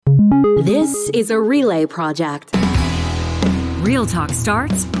This is a relay project. Real Talk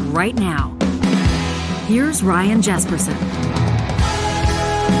starts right now. Here's Ryan Jesperson.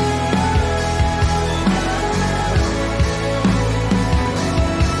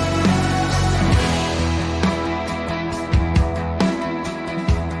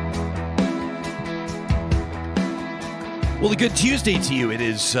 Well, a good Tuesday to you. It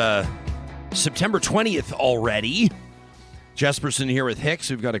is September 20th already. Jesperson here with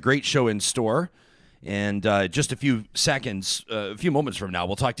Hicks. We've got a great show in store. And just a few moments from now,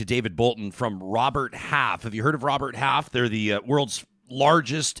 we'll talk to David Bolton from Robert Half. Have you heard of Robert Half? They're the world's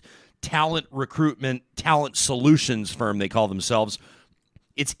largest talent recruitment, talent solutions firm, they call themselves.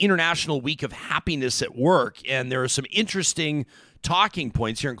 It's International Week of Happiness at Work, and there are some interesting talking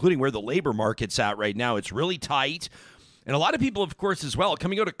points here, including where the labor market's at right now. It's really tight. And a lot of people, of course, as well,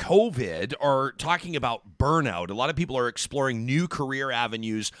 coming out of COVID, are talking about burnout. A lot of people are exploring new career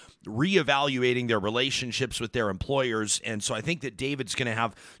avenues, reevaluating their relationships with their employers. And so I think that David's going to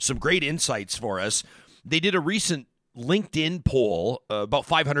have some great insights for us. They did a recent LinkedIn poll, about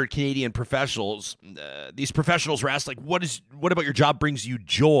 500 Canadian professionals. These professionals were asked, like, what about your job brings you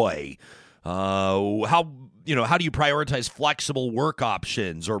joy? How do you prioritize flexible work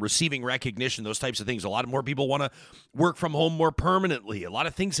options or receiving recognition, those types of things? A lot more people want to work from home more permanently. A lot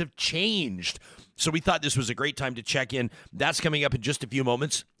of things have changed. So we thought this was a great time to check in. That's coming up in just a few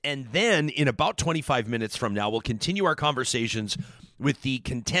moments. And then in about 25 minutes from now, we'll continue our conversations with the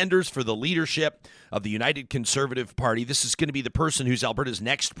contenders for the leadership of the United Conservative Party. This is going to be the person who's Alberta's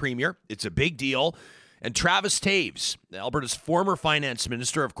next premier. It's a big deal. And Travis Toews, Alberta's former finance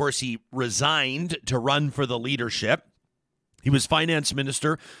minister, of course, he resigned to run for the leadership. He was finance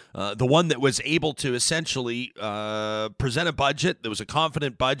minister, the one that was able to essentially present a budget that was a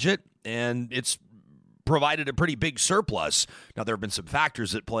confident budget, and it's provided a pretty big surplus. Now, there have been some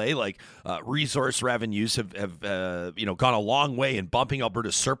factors at play, like resource revenues have gone a long way in bumping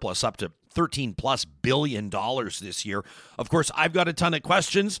Alberta's surplus up to $13+ billion this year. Of course, I've got a ton of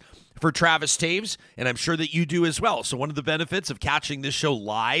questions for Travis Toews, and I'm sure that you do as well. So one of the benefits of catching this show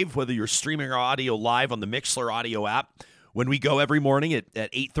live, whether you're streaming our audio live on the Mixlr audio app, when we go every morning at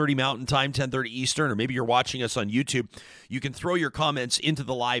 8:30 Mountain Time, 10:30 Eastern, or maybe you're watching us on YouTube, you can throw your comments into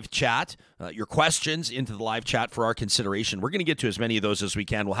the live chat, your questions into the live chat for our consideration. We're going to get to as many of those as we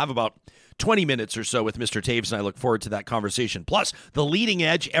can. We'll have about 20 minutes or so with Mr. Toews, and I look forward to that conversation. Plus, The Leading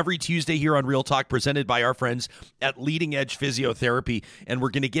Edge every Tuesday here on Real Talk, presented by our friends at Leading Edge Physiotherapy. And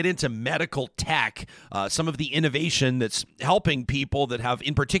we're going to get into medical tech, some of the innovation that's helping people that have,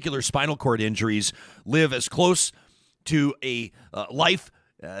 in particular, spinal cord injuries, live as close to a life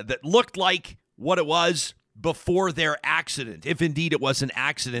that looked like what it was before their accident, if indeed it was an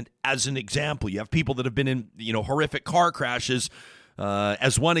accident. As an example, you have people that have been in horrific car crashes,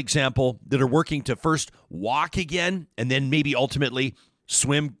 as one example, that are working to first walk again and then maybe ultimately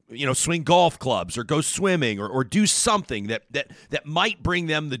swim golf clubs or go swimming or do something that might bring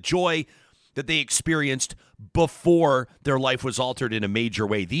them the joy that they experienced before their life was altered in a major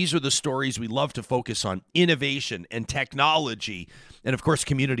way. These are the stories we love to focus on: innovation and technology, and of course,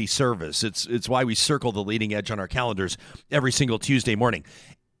 community service. It's why we circle The Leading Edge on our calendars every single Tuesday morning.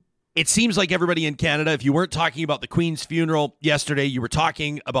 It seems like everybody in Canada, if you weren't talking about the Queen's funeral yesterday, you were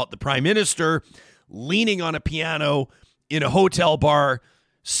talking about the Prime Minister leaning on a piano in a hotel bar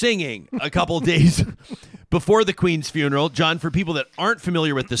singing a couple days before the Queen's funeral. John, for people that aren't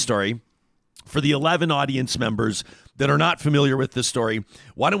familiar with the story, for the 11 audience members that are not familiar with this story,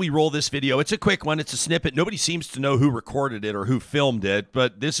 why don't we roll this video? It's a quick one. It's a snippet. Nobody seems to know who recorded it or who filmed it,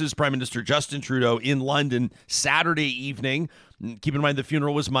 but this is Prime Minister Justin Trudeau in London Saturday evening. Keep in mind the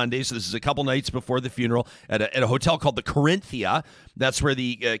funeral was Monday, so this is a couple nights before the funeral at a hotel called the Corinthia. That's where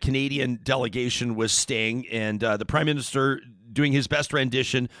the Canadian delegation was staying, and the Prime Minister doing his best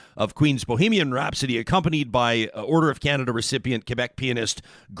rendition of Queen's Bohemian Rhapsody, accompanied by Order of Canada recipient Quebec pianist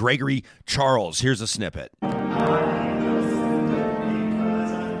Gregory Charles. Here's a snippet.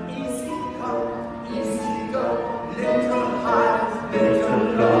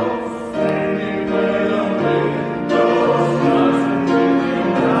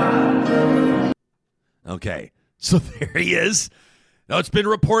 Okay, so there he is. Now, it's been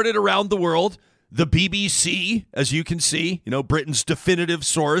reported around the world. The BBC, as you can see, Britain's definitive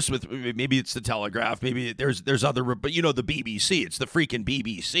source, with maybe it's the Telegraph, maybe there's other, but the BBC, it's the freaking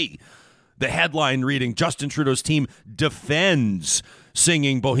BBC. The headline reading, Justin Trudeau's team defends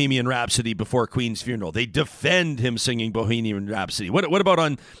singing Bohemian Rhapsody before Queen's funeral. They defend him singing Bohemian Rhapsody. What about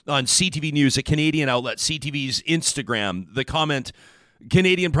on CTV News, a Canadian outlet, CTV's Instagram, the comment,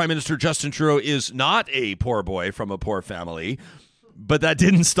 Canadian Prime Minister Justin Trudeau is not a poor boy from a poor family. But that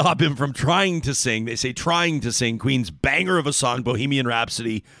didn't stop him from trying to sing. They say trying to sing Queen's banger of a song, Bohemian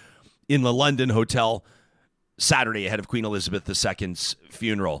Rhapsody, in the London hotel Saturday ahead of Queen Elizabeth II's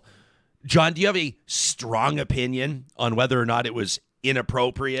funeral. John, do you have a strong opinion on whether or not it was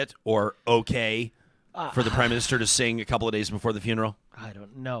inappropriate or okay for the Prime Minister to sing a couple of days before the funeral? I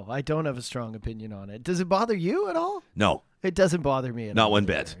don't know. I don't have a strong opinion on it. Does it bother you at all? No. It doesn't bother me at all. Not one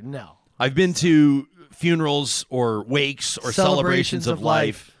bit. No. I've been to funerals or wakes or celebrations of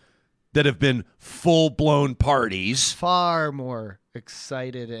life that have been full-blown parties. Far more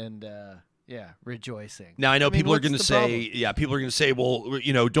excited and rejoicing. Now I know people are going to problem? say, well,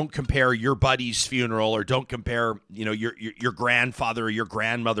 don't compare your buddy's funeral or don't compare, your grandfather or your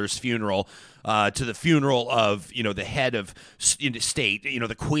grandmother's funeral to the funeral of, the head of state,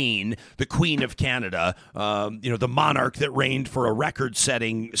 the Queen of Canada, the monarch that reigned for a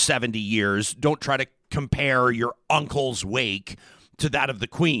record-setting 70 years. Don't try to compare your uncle's wake to that of the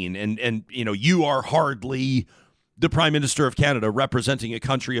Queen. And you are hardly the Prime Minister of Canada representing a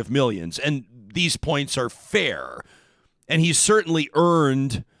country of millions. And these points are fair. And he's certainly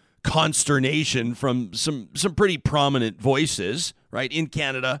earned consternation from some pretty prominent voices, right, in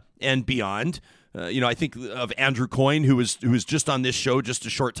Canada and beyond. I think of Andrew Coyne, who was just on this show just a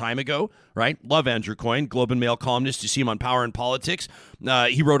short time ago, right? Love Andrew Coyne, Globe and Mail columnist. You see him on Power and Politics.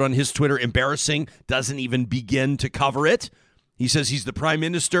 He wrote on his Twitter, embarrassing, doesn't even begin to cover it. He says he's the Prime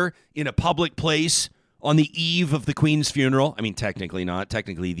Minister in a public place on the eve of the Queen's funeral. I mean, technically not.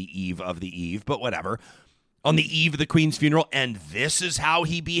 Technically the eve of the eve, but whatever. On the eve of the Queen's funeral, and this is how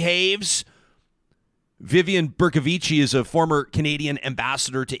he behaves? Vivian Bercovici is a former Canadian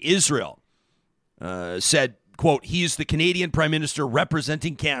ambassador to Israel. Said, quote, he is the Canadian Prime Minister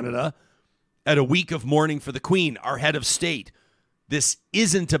representing Canada at a week of mourning for the Queen, our head of state. This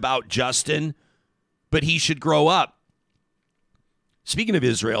isn't about Justin, but he should grow up. Speaking of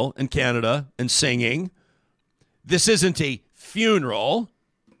Israel and Canada and singing, this isn't a funeral,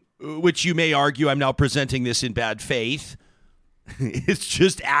 which you may argue I'm now presenting this in bad faith. It's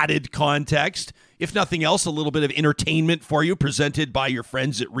just added context. If nothing else, a little bit of entertainment for you presented by your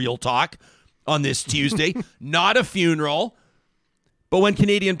friends at Real Talk on this Tuesday. Not a funeral. But when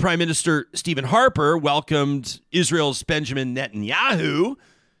Canadian Prime Minister Stephen Harper welcomed Israel's Benjamin Netanyahu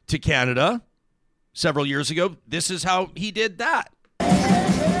to Canada several years ago, this is how he did that.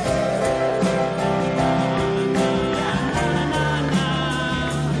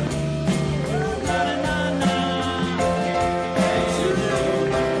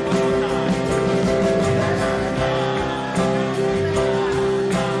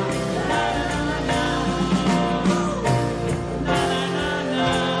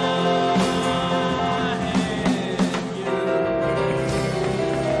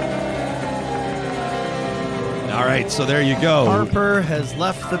 All right, so there you go. Harper has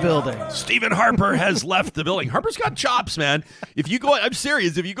left the building. Stephen Harper has left the building. Harper's got chops, man. If you go, I'm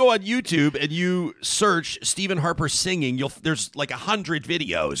serious. If you go on YouTube and you search Stephen Harper singing, there's like 100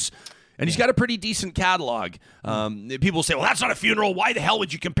 videos, and he's got a pretty decent catalog. People say, "Well, that's not a funeral. Why the hell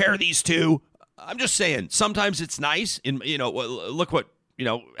would you compare these two?" I'm just saying. Sometimes it's nice. Look what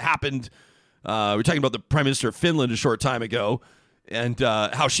happened. We're talking about the Prime Minister of Finland a short time ago, and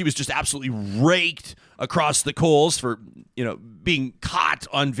how she was just absolutely raked across the coals for, being caught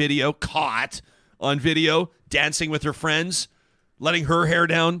on video, dancing with her friends, letting her hair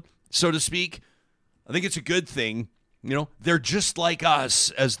down, so to speak. I think it's a good thing. They're just like us,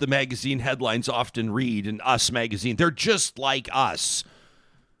 as the magazine headlines often read in Us magazine. They're just like us.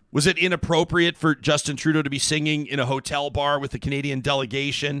 Was it inappropriate for Justin Trudeau to be singing in a hotel bar with the Canadian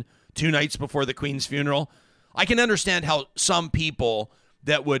delegation 2 nights before the Queen's funeral? I can understand how some people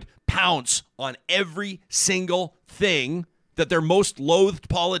that would pounce on every single thing that their most loathed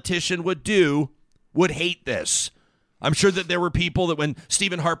politician would do would hate this. I'm sure that there were people that when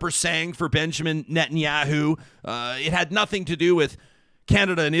Stephen Harper sang for Benjamin Netanyahu, it had nothing to do with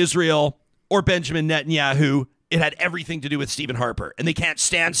Canada and Israel or Benjamin Netanyahu. It had everything to do with Stephen Harper. And they can't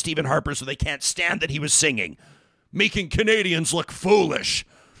stand Stephen Harper, so they can't stand that he was singing, making Canadians look foolish.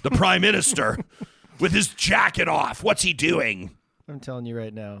 The Prime Minister with his jacket off. What's he doing? I'm telling you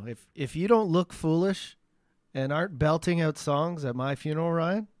right now, if you don't look foolish and aren't belting out songs at my funeral,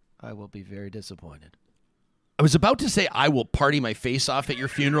 Ryan, I will be very disappointed. I was about to say I will party my face off at your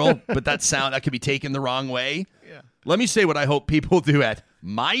funeral, but that could be taken the wrong way. Yeah. Let me say what I hope people do at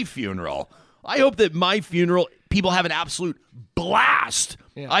my funeral. I hope that my funeral, people have an absolute blast.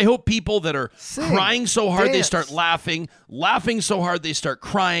 Yeah. I hope people that are crying so hard they start laughing so hard they start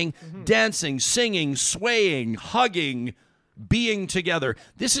crying, dancing, singing, swaying, hugging, being together.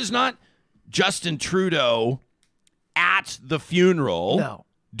 This is not Justin Trudeau at the funeral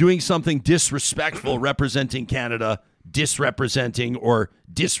doing something disrespectful, representing Canada, disrepresenting or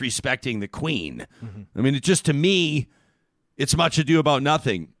disrespecting the Queen. I mean, to me, it's much ado about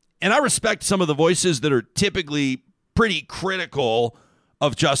nothing. And I respect some of the voices that are typically pretty critical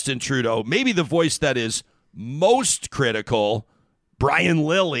of Justin Trudeau. Maybe the voice that is most critical, Brian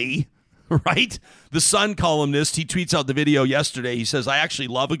Lilley, right? The Sun columnist, he tweets out the video yesterday. He says, I actually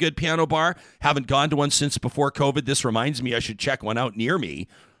love a good piano bar. Haven't gone to one since before COVID. This reminds me I should check one out near me.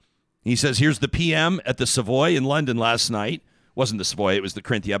 He says, here's the PM at the Savoy in London last night. Wasn't the Savoy, it was the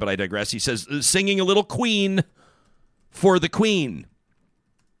Corinthia, but I digress. He says, singing a little Queen for the Queen.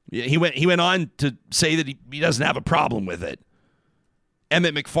 He went on to say that he doesn't have a problem with it.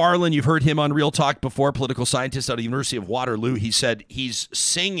 Emmett McFarlane, you've heard him on Real Talk before, political scientist out of the University of Waterloo. He said he's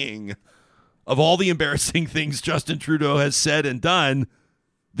singing, of all the embarrassing things Justin Trudeau has said and done,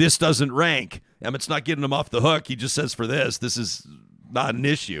 this doesn't rank. Emmett's not getting him off the hook. He just says for this is not an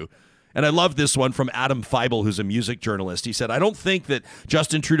issue. And I love this one from Adam Feibel, who's a music journalist. He said, I don't think that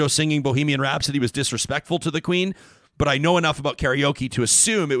Justin Trudeau singing Bohemian Rhapsody was disrespectful to the Queen, but I know enough about karaoke to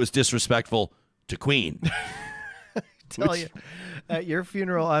assume it was disrespectful to Queen. Tell you, at your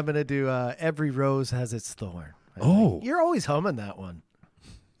funeral, I'm going to do Every Rose Has Its Thorn. You're always humming that one.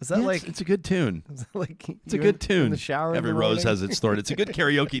 Is that it's a good tune. Is that like it's a good tune. In the shower Every Rose Has Its Thorn. It's a good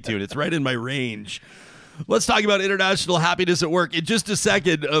karaoke tune. It's right in my range. Let's talk about international happiness at work in just a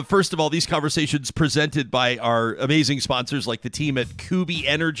second. First of all, these conversations presented by our amazing sponsors like the team at Kubi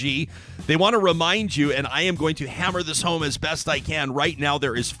Energy. They want to remind you, and I am going to hammer this home as best I can. Right now,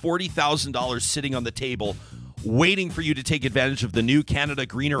 there is $40,000 sitting on the table waiting for you to take advantage of the new Canada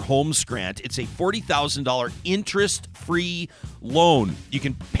Greener Homes Grant. It's a $40,000 interest-free loan. You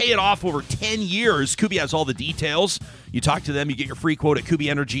can pay it off over 10 years. Kubi has all the details. You talk to them, you get your free quote at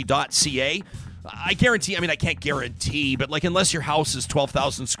kubienergy.ca. I guarantee, I can't guarantee, but unless your house is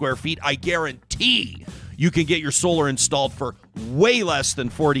 12,000 square feet, I guarantee you can get your solar installed for way less than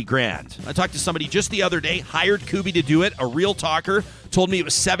 $40,000. I talked to somebody just the other day, hired Kubi to do it, a real talker, told me it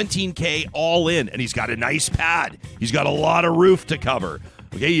was $17,000 all in, and he's got a nice pad. He's got a lot of roof to cover.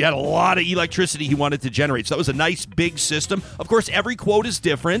 Okay, he had a lot of electricity he wanted to generate, so that was a nice big system. Of course, every quote is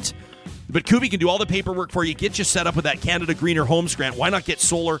different, but Kubi can do all the paperwork for you, get you set up with that Canada Greener Homes Grant. Why not get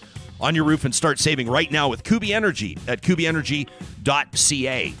solar on your roof and start saving right now with Kubi Energy at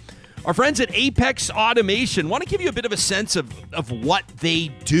kubienergy.ca. Our friends at Apex Automation want to give you a bit of a sense of what they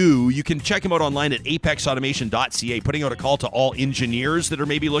do. You can check them out online at apexautomation.ca, putting out a call to all engineers that are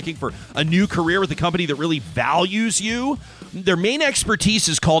maybe looking for a new career with a company that really values you. Their main expertise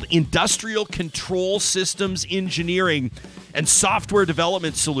is called Industrial Control Systems Engineering and Software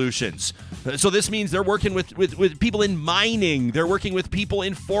Development Solutions. So this means they're working with people in mining. They're working with people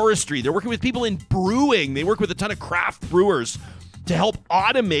in forestry. They're working with people in brewing. They work with a ton of craft brewers to help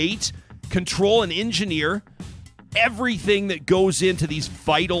automate, control, and engineer everything that goes into these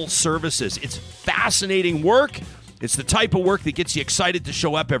vital services. It's fascinating work. It's the type of work that gets you excited to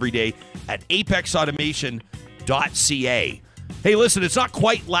show up every day at apexautomation.ca. Hey, listen, it's not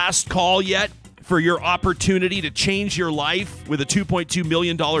quite last call yet for your opportunity to change your life with a $2.2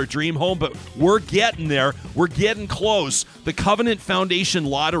 million dream home, but we're getting there. We're getting close. The Covenant Foundation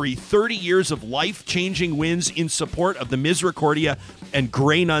Lottery, 30 years of life-changing wins in support of the Misericordia and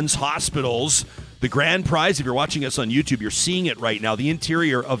Grey Nuns hospitals. The grand prize, if you're watching us on YouTube, you're seeing it right now, the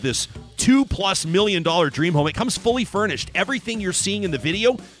interior of this $2+ million dream home. It comes fully furnished. Everything you're seeing in the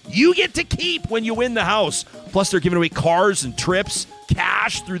video, you get to keep when you win the house. Plus, they're giving away cars and trips,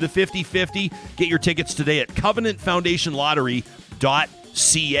 cash through the 50/50. Get your tickets today at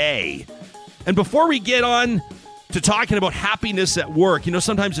covenantfoundationlottery.ca. And before we get on to talking about happiness at work,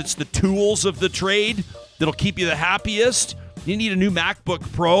 sometimes it's the tools of the trade that'll keep you the happiest. You need a new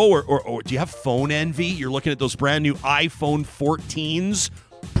MacBook Pro, or do you have phone envy? You're looking at those brand new iPhone 14s,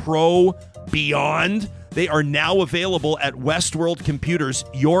 Pro, Beyond. They are now available at Westworld Computers,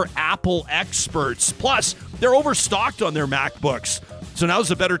 your Apple experts. Plus, they're overstocked on their MacBooks. So now's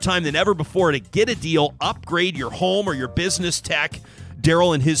a better time than ever before to get a deal, upgrade your home or your business tech.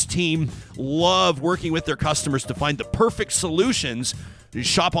 Daryl and his team love working with their customers to find the perfect solutions. You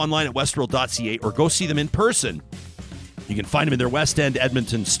shop online at westworld.ca or go see them in person. You can find them in their West End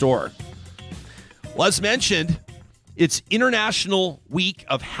Edmonton store. Well, as mentioned, it's International Week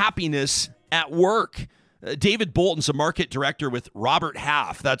of Happiness at Work. David Bolton's a market director with Robert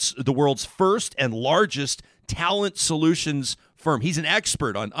Half. That's the world's first and largest talent solutions firm. He's an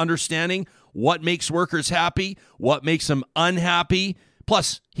expert on understanding what makes workers happy, what makes them unhappy.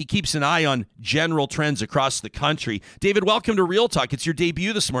 Plus, he keeps an eye on general trends across the country. David, welcome to Real Talk. It's your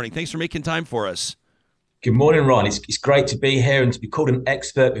debut this morning. Thanks for making time for us. Good morning, Ron. It's great to be here and to be called an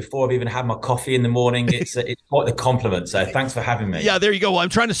expert before I've even had my coffee in the morning. It's quite the compliment. So thanks for having me. Yeah, there you go. Well, I'm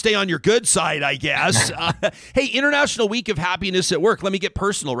trying to stay on your good side, I guess. Hey, International Week of Happiness at Work. Let me get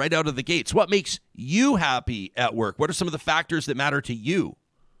personal right out of the gates. What makes you happy at work? What are some of the factors that matter to you?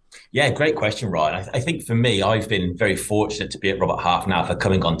 Yeah, great question, Ryan. I think for me, I've been very fortunate to be at Robert Half now for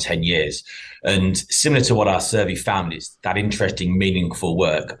coming on 10 years. And similar to what our survey found, it's that interesting, meaningful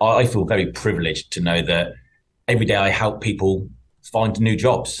work. I feel very privileged to know that every day I help people find new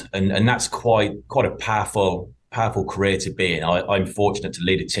jobs. And that's quite a powerful career to be in. I'm fortunate to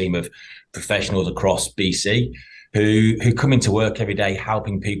lead a team of professionals across BC who come into work every day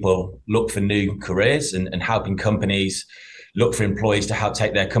helping people look for new careers and helping companies look for employees to help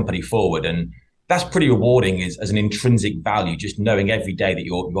take their company forward. And that's pretty rewarding as an intrinsic value, just knowing every day that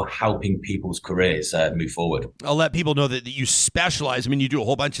you're helping people's careers move forward. I'll let people know that you specialize. I mean, you do a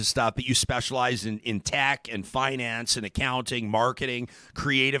whole bunch of stuff, but you specialize in tech and finance and accounting, marketing,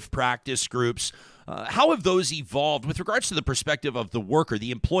 creative practice groups. How have those evolved with regards to the perspective of the worker,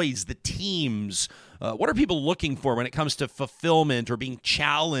 the employees, the teams? What are people looking for when it comes to fulfillment or being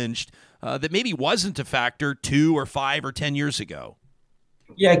challenged that maybe wasn't a factor 2 or 5 or 10 years ago?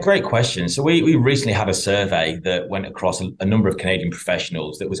 Yeah, great question. So we recently had a survey that went across a number of Canadian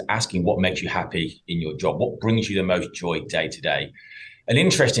professionals that was asking what makes you happy in your job, what brings you the most joy day to day. And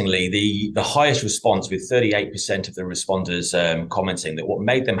interestingly, the highest response, with 38% of the responders commenting that what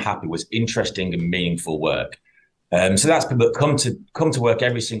made them happy was interesting and meaningful work. So that's people that come to work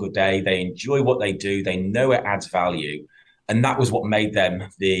every single day. They enjoy what they do. They know it adds value. And that was what made them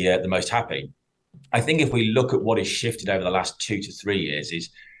the most happy. I think if we look at what has shifted over the last 2 to 3 years, is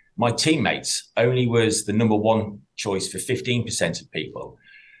my teammates only was the number one choice for 15% of people.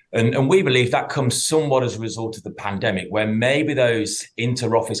 And we believe that comes somewhat as a result of the pandemic, where maybe those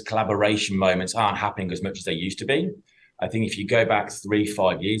inter-office collaboration moments aren't happening as much as they used to be. I think if you go back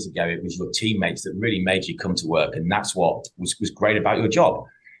 3-5 years ago, it was your teammates that really made you come to work. And that's what was great about your job.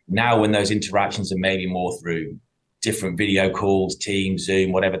 Now, when those interactions are maybe more through different video calls, Teams,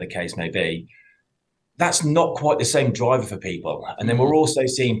 Zoom, whatever the case may be, that's not quite the same driver for people. And then we're also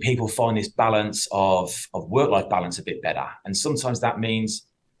seeing people find this balance of work-life balance a bit better. And sometimes that means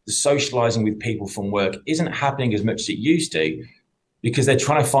the socializing with people from work isn't happening as much as it used to, because they're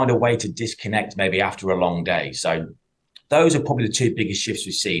trying to find a way to disconnect maybe after a long day. So those are probably the two biggest shifts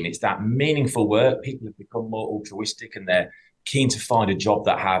we've seen. It's that meaningful work. People have become more altruistic and they're keen to find a job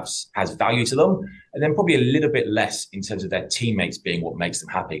that has value to them, and then probably a little bit less in terms of their teammates being what makes them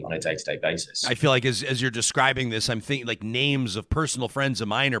happy on a day-to-day basis. I feel like as you're describing this, I'm thinking like names of personal friends of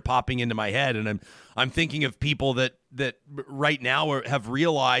mine are popping into my head, and I'm thinking of people that right now have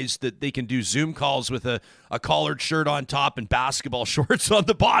realized that they can do Zoom calls with a collared shirt on top and basketball shorts on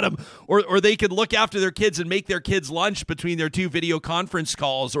the bottom, or they could look after their kids and make their kids lunch between their 2 video conference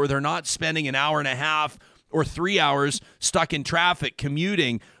calls, or they're not spending an hour and a half or 3 hours stuck in traffic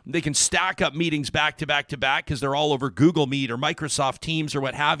commuting. They can stack up meetings back to back to back because they're all over Google Meet or Microsoft Teams or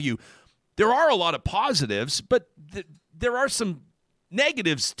what have you. There are a lot of positives, but there are some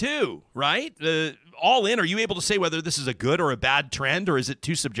negatives too, right? All in, are you able to say whether this is a good or a bad trend, or is it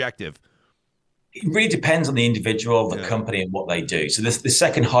too subjective? It really depends on the individual, the company, and what they do. So the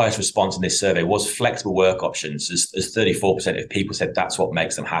second highest response in this survey was flexible work options, as 34% of people said that's what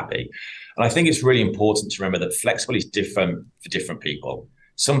makes them happy. And I think it's really important to remember that flexible is different for different people.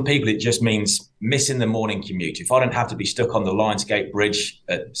 Some people, it just means missing the morning commute. If I don't have to be stuck on the Lionsgate Bridge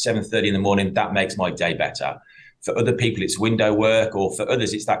at 7:30 in the morning, that makes my day better. For other people, it's window work, or for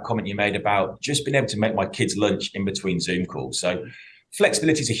others, it's that comment you made about just being able to make my kids' lunch in between Zoom calls. So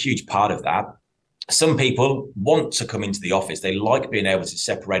flexibility is a huge part of that. Some people want to come into the office. They like being able to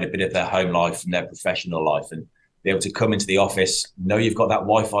separate a bit of their home life from their professional life and be able to come into the office, know you've got that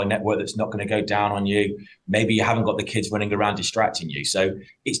Wi-Fi network that's not going to go down on you. Maybe you haven't got the kids running around distracting you. So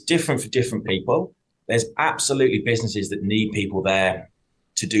it's different for different people. There's absolutely businesses that need people there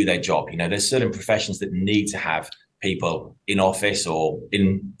to do their job. You know, there's certain professions that need to have people in office or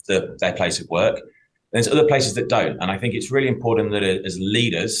in their place of work. There's other places that don't. And I think it's really important that as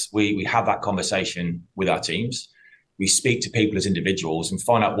leaders, we have that conversation with our teams. We speak to people as individuals and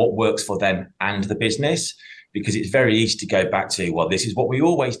find out what works for them and the business, because it's very easy to go back to, well, this is what we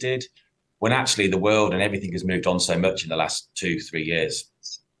always did, when actually the world and everything has moved on so much in the last 2-3 years.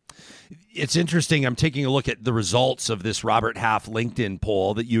 It's interesting. I'm taking a look at the results of this Robert Half LinkedIn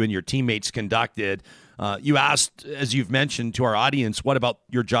poll that you and your teammates conducted. You asked, as you've mentioned to our audience, what about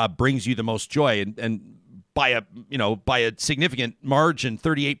your job brings you the most joy? And by a significant margin,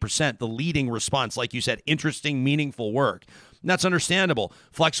 38%, the leading response, like you said, interesting, meaningful work. And that's understandable.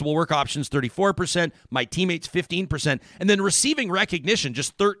 Flexible work options, 34%. My teammates, 15%. And then receiving recognition,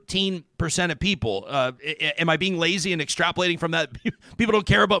 just 13% of people. Am I being lazy and extrapolating from that? People don't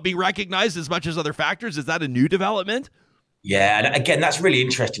care about being recognized as much as other factors. Is that a new development? Yeah, and again, that's a really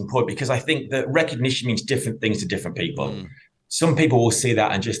interesting point because I think that recognition means different things to different people. Some people will see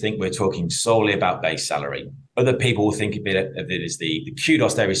that and just think we're talking solely about base salary. Other people will think of it as the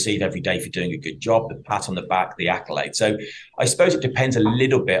kudos they receive every day for doing a good job, the pat on the back, the accolade. So I suppose it depends a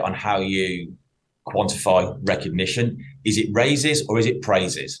little bit on how you quantify recognition. Is it raises or is it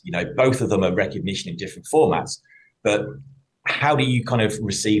praises? Both of them are recognition in different formats. But how do you kind of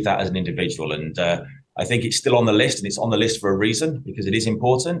receive that as an individual? And I think it's still on the list, and it's on the list for a reason because it is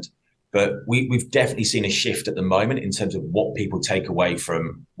important. But we've definitely seen a shift at the moment in terms of what people take away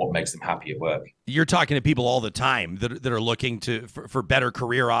from what makes them happy at work. You're talking to people all the time that are looking for better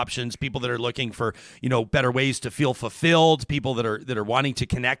career options, people that are looking for, better ways to feel fulfilled, people that are wanting to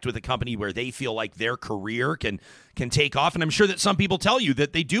connect with a company where they feel like their career can take off. And I'm sure that some people tell you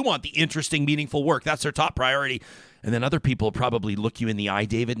that they do want the interesting, meaningful work. That's their top priority. And then other people probably look you in the eye,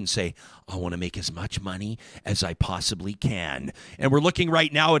 David, and say, I want to make as much money as I possibly can. And we're looking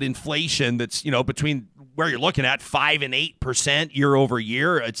right now at inflation that's, between where you're looking at 5 and 8% year over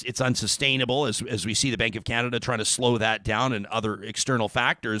year. It's unsustainable as we see the Bank of Canada trying to slow that down and other external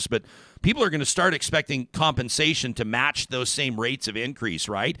factors. But people are going to start expecting compensation to match those same rates of increase,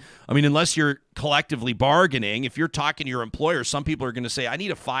 right? I mean, unless you're collectively bargaining, if you're talking to your employer, some people are going to say, I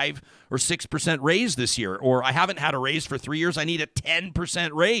need a 5 or 6% raise this year, or I haven't had a raise for 3 years. I need a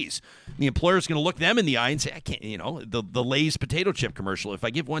 10% raise. And the employer's going to look them in the eye and say, I can't, the Lay's potato chip commercial. If I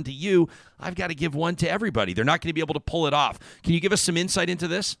give one to you, I've got to give one to everybody. They're not going to be able to pull it off. Can you give us some insight into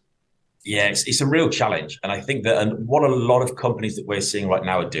this? Yeah, it's a real challenge. And I think that what a lot of companies that we're seeing right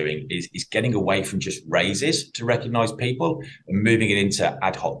now are doing is getting away from just raises to recognize people and moving it into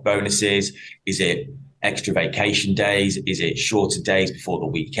ad hoc bonuses. Is it extra vacation days? Is it shorter days before the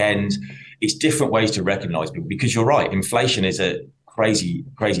weekend? It's different ways to recognize people because you're right. Inflation is a crazy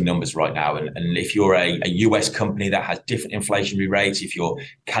numbers right now. And if you're a US company that has different inflationary rates, if you're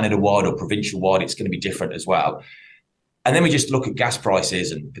Canada-wide or provincial-wide, it's going to be different as well. And then we just look at gas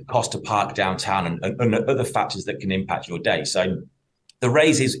prices and the cost to park downtown and other factors that can impact your day. So the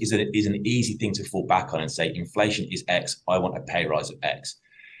raise is an easy thing to fall back on and say, inflation is X, I want a pay rise of X.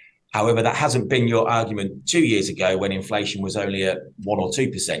 However, that hasn't been your argument 2 years ago when inflation was only at 1 or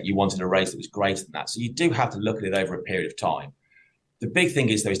 2%. You wanted a raise that was greater than that. So you do have to look at it over a period of time. The big thing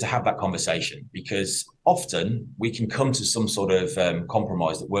is, though, is to have that conversation because often we can come to some sort of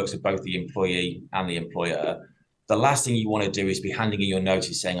compromise that works for both the employee and the employer. The last thing you want to do is be handing in your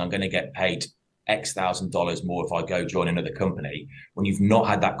notice saying, I'm going to get paid X $1,000 more if I go join another company when you've not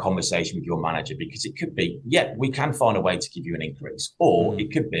had that conversation with your manager, because it could be, yeah, we can find a way to give you an increase. Or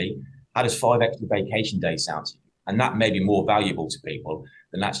it could be, how does 5 extra vacation days sound to you? And that may be more valuable to people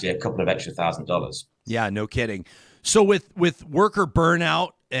than actually a couple of extra $1,000. Yeah, no kidding. So with worker burnout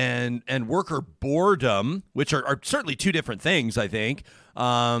and worker boredom, which are certainly two different things, I think,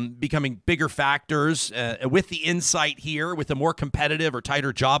 becoming bigger factors with the insight here, with a more competitive or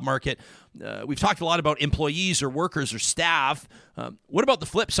tighter job market. We've talked a lot about employees or workers or staff. What about the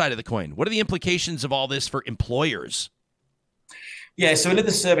flip side of the coin? What are the implications of all this for employers? Yeah, so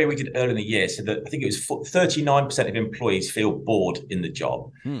another survey we did earlier in the year said that I think it was 39% of employees feel bored in the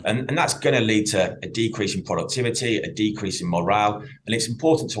job. And that's going to lead to a decrease in productivity, a decrease in morale. And it's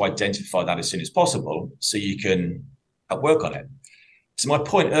important to identify that as soon as possible so you can work on it. So my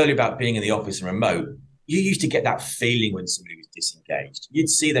point earlier about being in the office and remote, you used to get that feeling when somebody was disengaged. You'd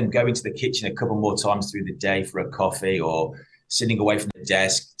see them go into the kitchen a couple more times through the day for a coffee or sitting away from the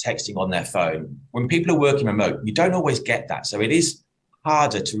desk, texting on their phone. When people are working remote, you don't always get that. So it is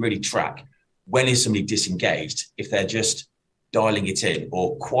harder to really track when is somebody disengaged if they're just dialing it in,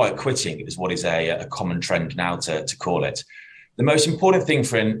 or quiet quitting is what is a common trend now to call it. The most important thing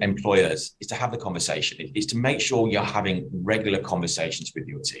for employers is to have the conversation, is to make sure you're having regular conversations with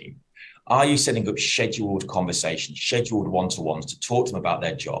your team. Are you setting up scheduled conversations, scheduled one-to-ones to talk to them about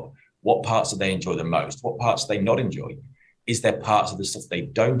their job? What parts do they enjoy the most? What parts do they not enjoy? Is there parts of the stuff they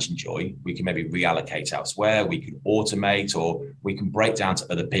don't enjoy? We can maybe reallocate elsewhere. We can automate, or we can break down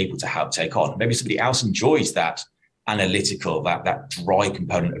to other people to help take on. Maybe somebody else enjoys that analytical, that dry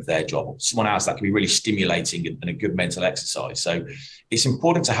component of their job. Someone else that can be really stimulating and a good mental exercise. So it's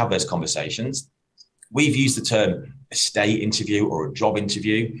important to have those conversations. We've used the term a stay interview or a job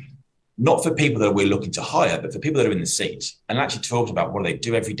interview. not for people that we're looking to hire, but for people that are in the seat, and actually talking about what do they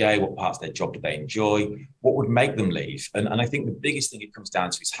do every day, what parts of their job do they enjoy, what would make them leave. And I think the biggest thing it comes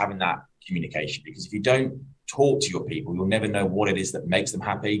down to is having that communication, because if you don't talk to your people, you'll never know what it is that makes them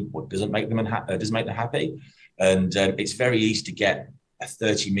happy, what doesn't make them happy. And it's very easy to get a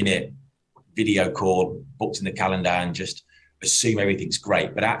 30-minute video call booked in the calendar and just assume everything's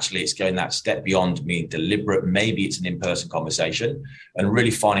great, but actually it's going that step beyond, being deliberate. Maybe it's an in-person conversation and really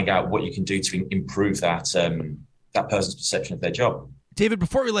finding out what you can do to improve that person's perception of their job. David,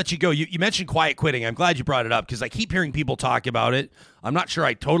 before we let you go, you mentioned quiet quitting. I'm glad you brought it up because I keep hearing people talk about it. I'm not sure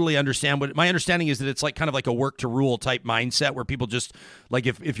I totally understand what my understanding is, that it's like kind of like a work to rule type mindset where people just like,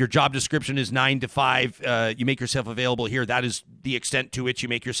 if your job description is 9 to 5, you make yourself available here. That is the extent to which you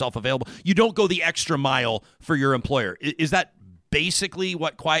make yourself available. You don't go the extra mile for your employer. Is that basically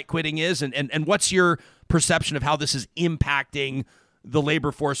what quiet quitting is? And what's your perception of how this is impacting the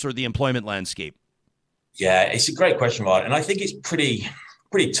labor force or the employment landscape? Yeah, it's a great question, Ryan. And I think it's pretty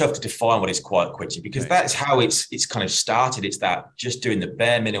tough to define what is quiet quitting, because that's how it's kind of started. It's that just doing the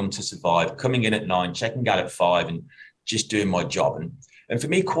bare minimum to survive, coming in at 9, checking out at 5, and just doing my job. And for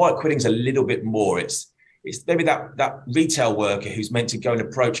me, quiet quitting is a little bit more. It's maybe that retail worker who's meant to go and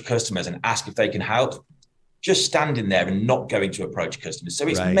approach customers and ask if they can help, just standing there and not going to approach customers. So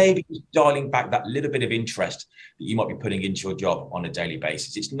it's maybe just dialing back that little bit of interest that you might be putting into your job on a daily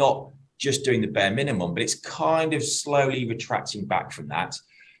basis. It's not just doing the bare minimum, but it's kind of slowly retracting back from that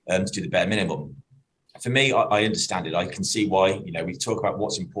to do the bare minimum. For me, I understand it. I can see why, we talk about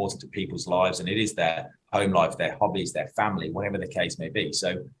what's important to people's lives, and it is their home life, their hobbies, their family, whatever the case may be.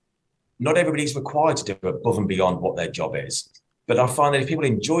 So not everybody's required to do above and beyond what their job is. But I find that if people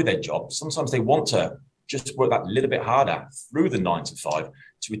enjoy their job, sometimes they want to just work that little bit harder through the 9 to 5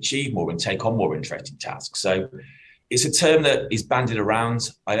 to achieve more and take on more interesting tasks. So it's a term that is bandied around.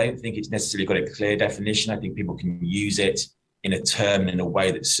 I don't think it's necessarily got a clear definition. I think people can use it in a term in a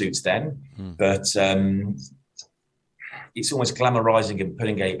way that suits them. But it's almost glamorizing and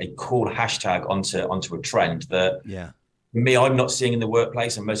putting a cool hashtag onto a trend that, for me, I'm not seeing in the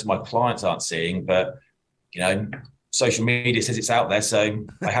workplace, and most of my clients aren't seeing. But, social media says it's out there, so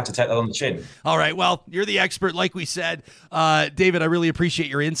I have to take that on the chin. All right. Well, you're the expert, like we said. David, I really appreciate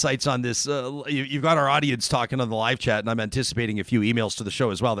your insights on this. You've got our audience talking on the live chat, and I'm anticipating a few emails to the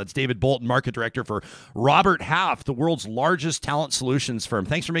show as well. That's David Bolton, Market Director for Robert Half, the world's largest talent solutions firm.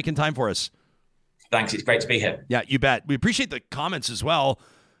 Thanks for making time for us. Thanks. It's great to be here. Yeah, you bet. We appreciate the comments as well.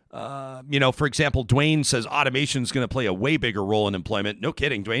 For example, Dwayne says automation is going to play a way bigger role in employment. No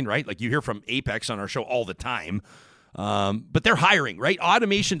kidding, Dwayne, right? Like you hear from Apex on our show all the time. But they're hiring, right?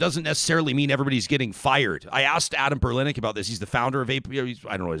 Automation doesn't necessarily mean everybody's getting fired. I asked Adam Perlinick about this. He's the founder of Apex.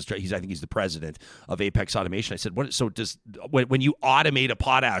 I don't know. I think he's the president of Apex Automation. I said, when you automate a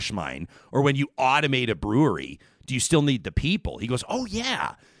potash mine or when you automate a brewery, do you still need the people? He goes, oh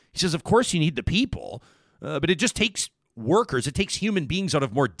yeah. He says, of course you need the people, but it just takes workers. It takes human beings out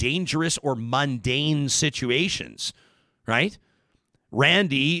of more dangerous or mundane situations, right?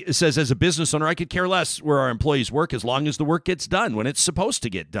 Randy says, as a business owner, I could care less where our employees work as long as the work gets done when it's supposed to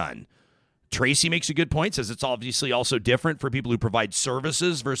get done. Tracy makes a good point, says it's obviously also different for people who provide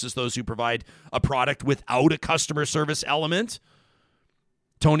services versus those who provide a product without a customer service element.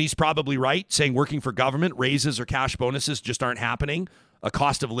 Tony's probably right, saying working for government, raises or cash bonuses just aren't happening. A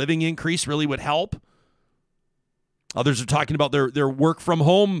cost of living increase really would help. Others are talking about their work from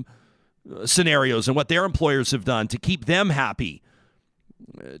home scenarios and what their employers have done to keep them happy.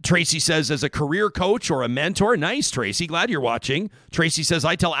 Tracy says, as a career coach or a mentor, nice, Tracy, glad you're watching. Tracy says,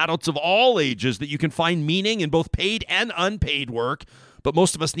 I tell adults of all ages that you can find meaning in both paid and unpaid work, but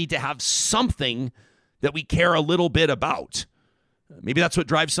most of us need to have something that we care a little bit about. Maybe that's what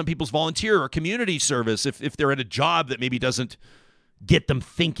drives some people's volunteer or community service if they're at a job that maybe doesn't get them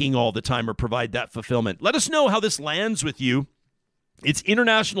thinking all the time or provide that fulfillment. Let us know how this lands with you. It's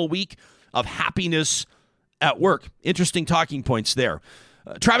International Week of Happiness at Work. Interesting talking points there.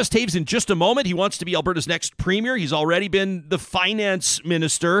 Travis Toews in just a moment. He wants to be Alberta's next premier. He's already been the finance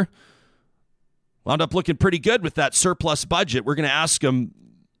minister. Wound up looking pretty good with that surplus budget. We're going to ask him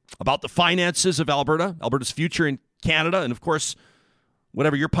about the finances of Alberta, Alberta's future in Canada, and of course,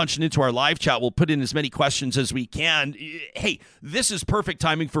 whatever you're punching into our live chat, we'll put in as many questions as we can. Hey, this is perfect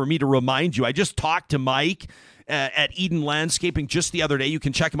timing for me to remind you. I just talked to Mike at Eden Landscaping just the other day. You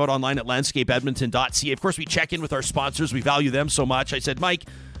can check them out online at landscapeedmonton.ca. Of course, we check in with our sponsors. We value them so much. I said, Mike,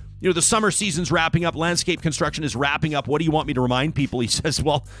 the summer season's wrapping up. Landscape construction is wrapping up. What do you want me to remind people? He says,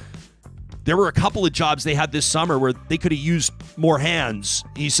 well, there were a couple of jobs they had this summer where they could have used more hands.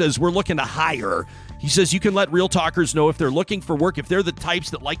 He says, we're looking to hire. He says you can let Real Talkers know if they're looking for work, if they're the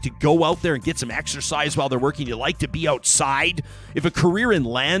types that like to go out there and get some exercise while they're working, you like to be outside. If a career in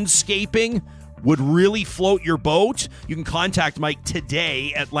landscaping would really float your boat, you can contact Mike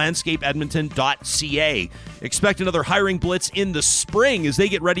today at landscapeedmonton.ca. Expect another hiring blitz in the spring as they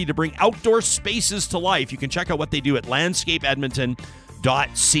get ready to bring outdoor spaces to life. You can check out what they do at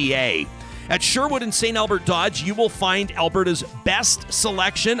landscapeedmonton.ca. At Sherwood and St. Albert Dodge, you will find Alberta's best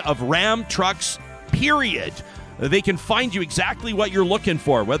selection of Ram trucks, period. They can find you exactly what you're looking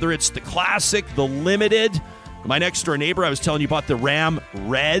for, whether it's the classic, the limited. My next door neighbor, I was telling you about the Ram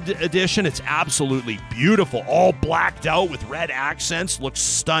Red Edition. It's absolutely beautiful, all blacked out with red accents. Looks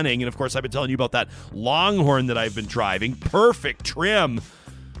stunning. And, of course, I've been telling you about that Longhorn that I've been driving. Perfect trim.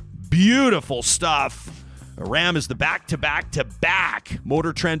 Beautiful stuff. Ram is the back-to-back-to-back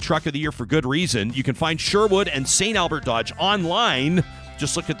Motor Trend Truck of the Year for good reason. You can find Sherwood and St. Albert Dodge online.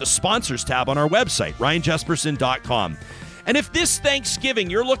 Just look at the sponsors tab on our website, ryanjesperson.com. And if this Thanksgiving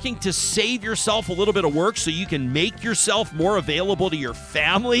you're looking to save yourself a little bit of work so you can make yourself more available to your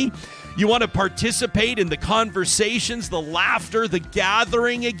family, you want to participate in the conversations, the laughter, the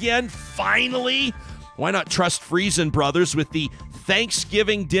gathering again, finally, why not trust Friesen Brothers with the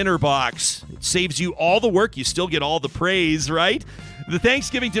Thanksgiving dinner box? It saves you all the work. You still get all the praise, right? The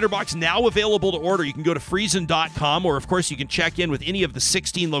Thanksgiving dinner box now available to order. You can go to friesen.com, or of course you can check in with any of the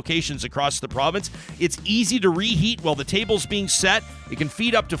 16 locations across the province. It's easy to reheat while the table's being set. It can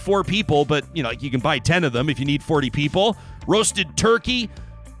feed up to 4 people, but you can buy 10 of them if you need 40 people. Roasted turkey,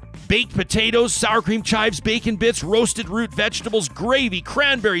 baked potatoes, sour cream chives, bacon bits, roasted root vegetables, gravy,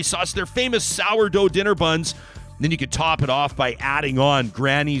 cranberry sauce, their famous sourdough dinner buns. Then you could top it off by adding on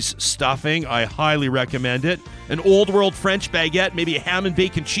Granny's stuffing. I highly recommend it. An Old World French baguette, maybe a ham and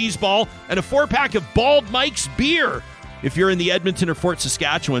bacon cheese ball, and a 4-pack of Bald Mike's beer if you're in the Edmonton or Fort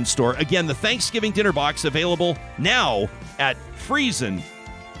Saskatchewan store. Again, the Thanksgiving dinner box available now at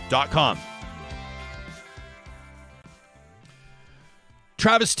friesen.com.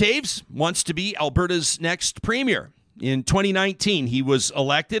 Travis Toews wants to be Alberta's next premier. In 2019, he was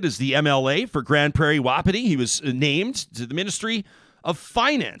elected as the MLA for Grand Prairie Wapiti. He was named to the Ministry of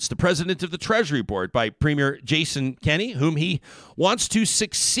Finance, the president of the Treasury Board, by Premier Jason Kenney, whom he wants to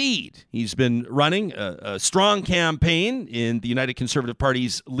succeed. He's been running a strong campaign in the United Conservative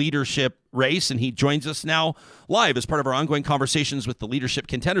Party's leadership race, and he joins us now live as part of our ongoing conversations with the leadership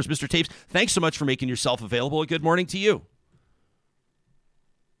contenders. Mr. Toews, thanks so much for making yourself available. Good morning to you.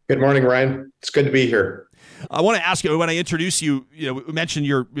 Good morning, Ryan. It's good to be here. I want to ask you, when I introduce you, we mentioned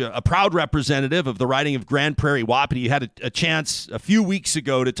you're a proud representative of the riding of Grand Prairie Wapiti. You had a chance a few weeks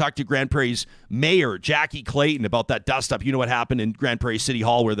ago to talk to Grand Prairie's mayor, Jackie Clayton, about that dust-up. You know what happened in Grand Prairie City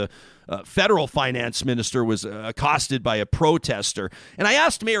Hall where the federal finance minister was accosted by a protester. And I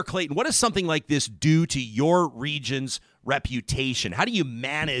asked Mayor Clayton, what does something like this do to your region's reputation? How do you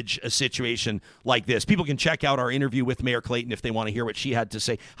manage a situation like this? People can check out our interview with Mayor Clayton if they want to hear what she had to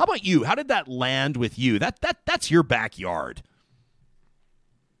say. How about you? How did that land with you? That's your backyard.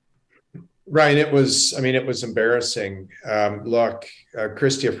 Ryan, it was embarrassing. Look,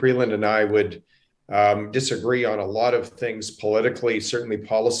 Chrystia Freeland and I would disagree on a lot of things politically, certainly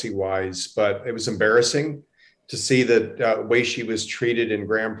policy-wise, but it was embarrassing to see the way she was treated in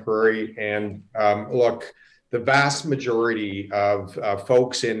Grand Prairie. And look, the vast majority of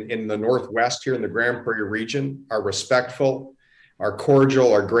folks in the Northwest here in the Grand Prairie region are respectful, are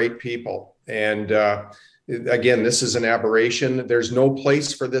cordial, are great people. And again, this is an aberration. There's no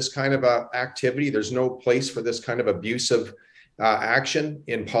place for this kind of activity. There's no place for this kind of abusive action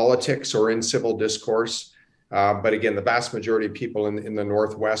in politics or in civil discourse. But again, the vast majority of people in the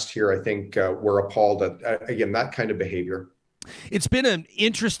Northwest here, I think, were appalled at, again, that kind of behavior. It's been an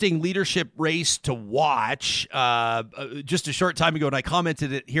interesting leadership race to watch. Just a short time ago, and I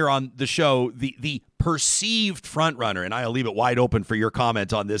commented it here on the show, the perceived frontrunner, and I'll leave it wide open for your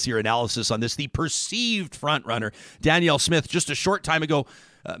comment on this, your analysis on this, the perceived frontrunner, Danielle Smith, just a short time ago,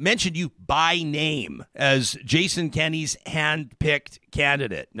 mentioned you by name as Jason Kenney's hand-picked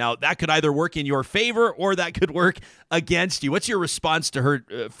candidate. Now, that could either work in your favor or that could work against you. What's your response to her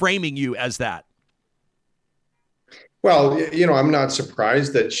framing you as that? Well, I'm not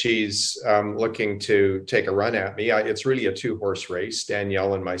surprised that she's looking to take a run at me. It's really a 2-horse race,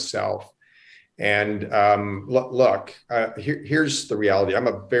 Danielle and myself. And look, here's the reality. I'm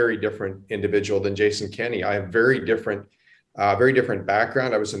a very different individual than Jason Kenney. I have very different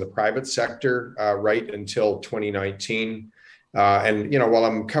background. I was in the private sector right until 2019. And, while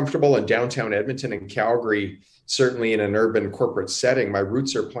I'm comfortable in downtown Edmonton and Calgary, certainly in an urban corporate setting, my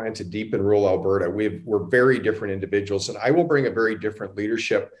roots are planted deep in rural Alberta. We're very different individuals, and I will bring a very different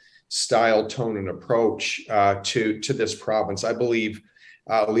leadership style, tone, and approach to this province. I believe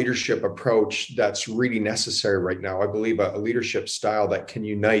a leadership approach that's really necessary right now. I believe a leadership style that can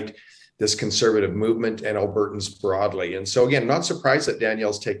unite this conservative movement and Albertans broadly. And so again, not surprised that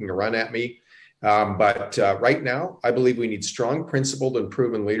Danielle's taking a run at me. But right now, I believe we need strong, principled, and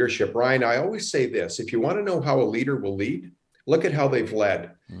proven leadership. Ryan, I always say this: if you want to know how a leader will lead, look at how they've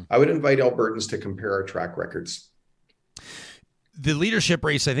led. I would invite Albertans to compare our track records. The leadership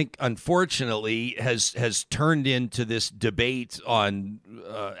race, I think, unfortunately, has turned into this debate on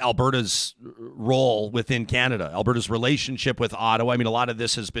Alberta's role within Canada, Alberta's relationship with Ottawa. I mean, a lot of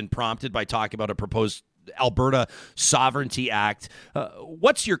this has been prompted by talking about a proposed Alberta Sovereignty Act.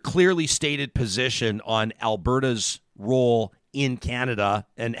 What's your clearly stated position on Alberta's role in Canada,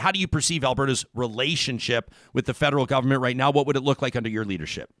 and how do you perceive Alberta's relationship with the federal government right now? What would it look like under your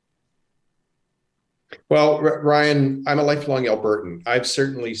leadership? Well, Ryan, I'm a lifelong Albertan. I've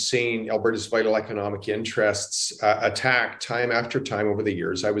certainly seen Alberta's vital economic interests attacked time after time over the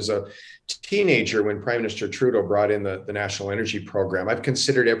years. I was a teenager when Prime Minister Trudeau brought in the National Energy Program. I've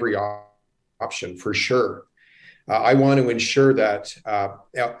considered every option for sure. I want to ensure that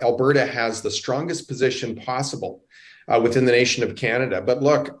Alberta has the strongest position possible within the nation of Canada. But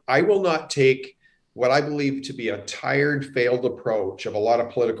look, I will not take what I believe to be a tired, failed approach of a lot of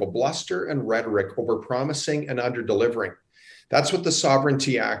political bluster and rhetoric, over promising and under delivering. That's what the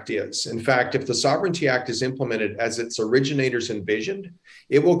Sovereignty Act is. In fact, if the Sovereignty Act is implemented as its originators envisioned,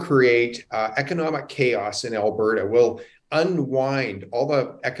 it will create economic chaos in Alberta. Will unwind all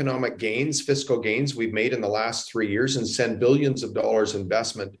the economic gains, fiscal gains we've made in the last 3 years, and send billions of dollars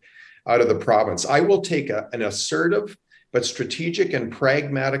investment out of the province. I will take an assertive but strategic and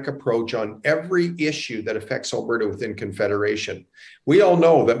pragmatic approach on every issue that affects Alberta within Confederation. We all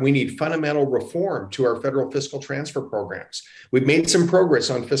know that we need fundamental reform to our federal fiscal transfer programs. We've made some progress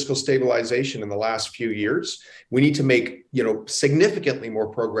on fiscal stabilization in the last few years. We need to make, significantly more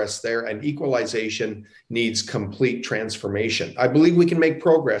progress there, and equalization needs complete transformation. I believe we can make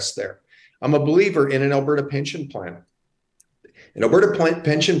progress there. I'm a believer in an Alberta pension plan. An Alberta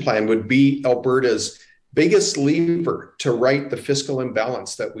pension plan would be Alberta's biggest lever to right the fiscal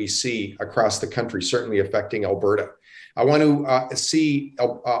imbalance that we see across the country, certainly affecting Alberta. I want to see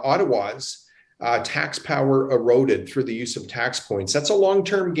Ottawa's tax power eroded through the use of tax points. That's a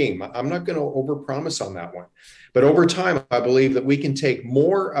long-term game. I'm not going to overpromise on that one. But over time, I believe that we can take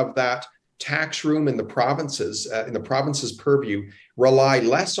more of that tax room in the province's purview, rely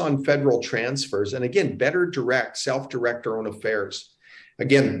less on federal transfers, and again, better self-direct our own affairs.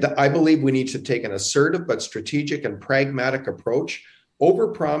 Again, I believe we need to take an assertive but strategic and pragmatic approach.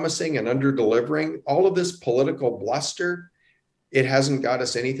 Over-promising and under-delivering, all of this political bluster, it hasn't got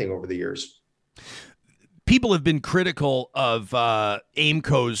us anything over the years. People have been critical of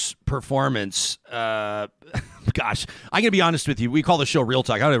AIMCO's performance. Gosh, I'm going to be honest with you. We call the show Real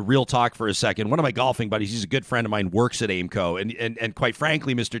Talk. I'm going to Real Talk for a second. One of my golfing buddies, he's a good friend of mine, works at AIMCO. And quite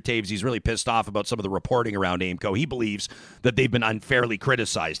frankly, Mr. Toews, he's really pissed off about some of the reporting around AIMCO. He believes that they've been unfairly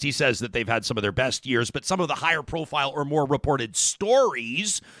criticized. He says that they've had some of their best years, but some of the higher profile or more reported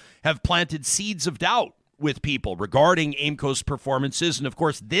stories have planted seeds of doubt with people regarding AIMCO's performances. And of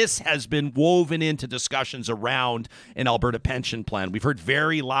course, this has been woven into discussions around an Alberta pension plan. We've heard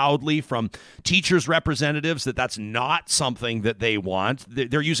very loudly from teachers' representatives that that's not something that they want.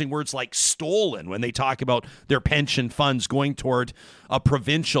 They're using words like stolen when they talk about their pension funds going toward a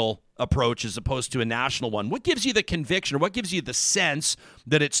provincial approach as opposed to a national one. What gives you the conviction, or what gives you the sense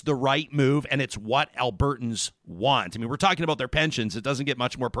that it's the right move and it's what Albertans want? I mean, we're talking about their pensions. It doesn't get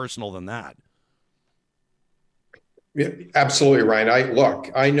much more personal than that. Yeah, absolutely, Ryan.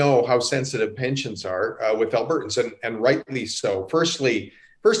 I know how sensitive pensions are with Albertans, and rightly so. Firstly,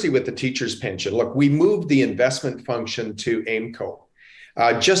 with the teacher's pension, look, we moved the investment function to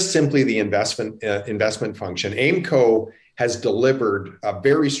AIMCO, just simply the investment function. AIMCO has delivered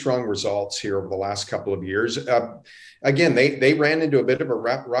very strong results here over the last couple of years. Again, they ran into a bit of a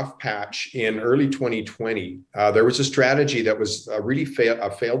rough patch in early 2020. There was a strategy that was really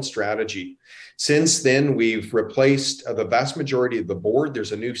a failed strategy. Since then, we've replaced the vast majority of the board.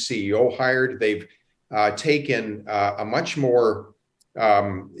 There's a new CEO hired. They've taken a much more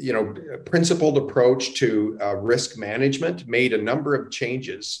principled approach to risk management, made a number of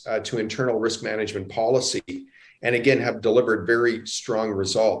changes to internal risk management policy, and again, have delivered very strong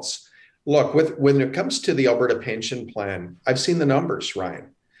results. Look, when it comes to the Alberta pension plan, I've seen the numbers,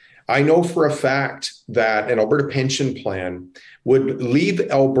 Ryan. I know for a fact that an Alberta pension plan would leave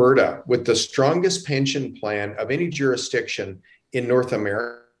Alberta with the strongest pension plan of any jurisdiction in North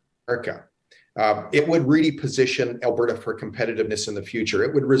America. it would really position Alberta for competitiveness in the future.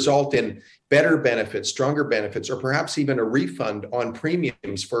 It would result in better benefits, stronger benefits, or perhaps even a refund on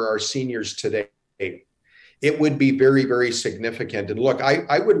premiums for our seniors today. It would be very, very significant. And look,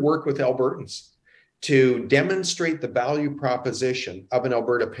 I would work with Albertans to demonstrate the value proposition of an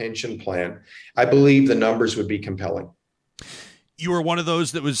Alberta pension plan. I believe the numbers would be compelling. You were one of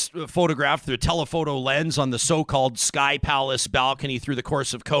those that was photographed through a telephoto lens on the so-called Sky Palace balcony through the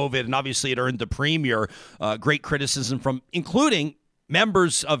course of COVID, and obviously it earned the Premier great criticism from including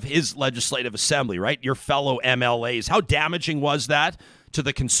members of his legislative assembly, right? Your fellow MLAs. How damaging was that to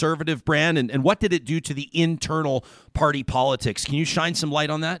the Conservative brand, and what did it do to the internal party politics? Can you shine some light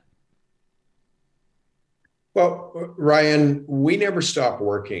on that? Well, Ryan, we never stopped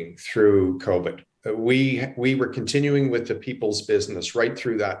working through COVID. We were continuing with the people's business right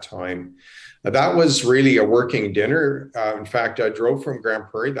through that time. That was really a working dinner. In fact, I drove from Grand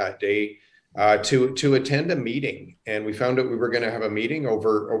Prairie that day to attend a meeting, and we found out we were going to have a meeting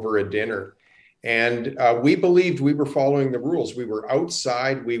over a dinner. And we believed we were following the rules. We were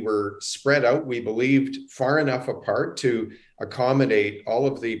outside, we were spread out, we believed far enough apart to accommodate all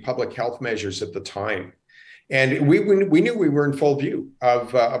of the public health measures at the time. And we knew we were in full view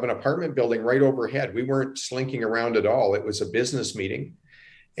of an apartment building right overhead. We weren't slinking around at all. It was a business meeting.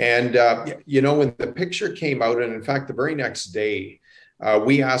 And, when the picture came out, and in fact, the very next day,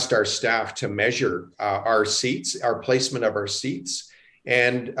 we asked our staff to measure our seats, our placement of our seats.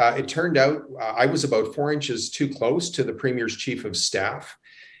 And it turned out I was about 4 inches too close to the Premier's chief of staff.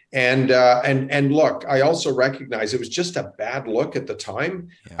 And look, I also recognize it was just a bad look at the time.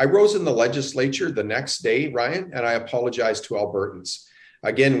 Yeah. I rose in the legislature the next day, Ryan, and I apologized to Albertans.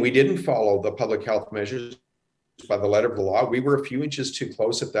 Again, we didn't follow the public health measures by the letter of the law. We were a few inches too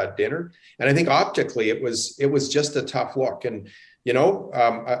close at that dinner. And I think optically it was just a tough look. And,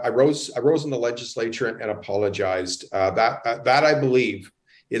 I rose in the legislature and apologized. That I believe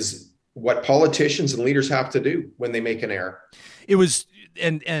is what politicians and leaders have to do when they make an error. It was,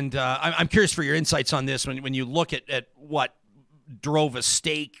 and I'm curious for your insights on this when you look at what drove a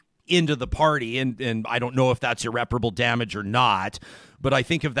stake into the party, and I don't know if that's irreparable damage or not, but I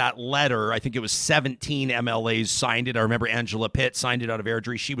think of that letter. I think it was 17 MLAs signed it. I remember Angela Pitt signed it out of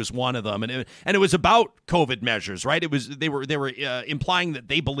Airdrie. She was one of them, and it was about COVID measures, right? They were implying that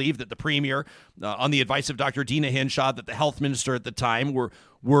they believed that the Premier, on the advice of Dr. Dina Hinshaw, that the health minister at the time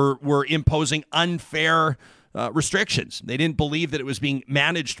were imposing unfair restrictions. They didn't believe that it was being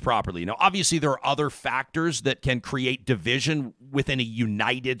managed properly. Now, obviously, there are other factors that can create division within a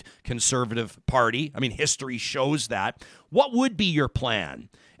united Conservative Party. I mean, history shows that. What would be your plan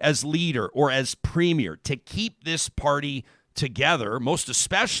as leader or as Premier to keep this party together, most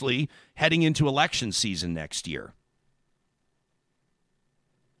especially heading into election season next year?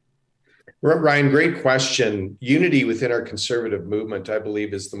 Ryan, great question. Unity within our Conservative movement, I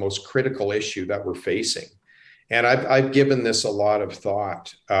believe, is the most critical issue that we're facing. And I've given this a lot of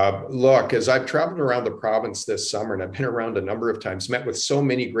thought. Look, as I've traveled around the province this summer, and I've been around a number of times, met with so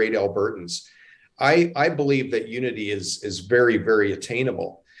many great Albertans, I believe that unity is very, very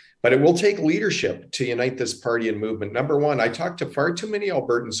attainable. But it will take leadership to unite this party and movement. Number one, I talk to far too many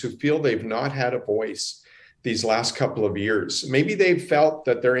Albertans who feel they've not had a voice these last couple of years. Maybe they've felt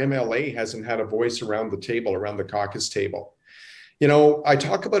that their MLA hasn't had a voice around the table, around the caucus table. I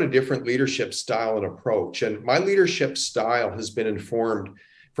talk about a different leadership style and approach, and my leadership style has been informed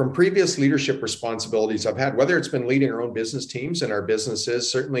from previous leadership responsibilities I've had, whether it's been leading our own business teams and our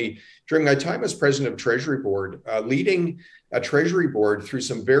businesses, certainly during my time as president of Treasury Board, leading a Treasury Board through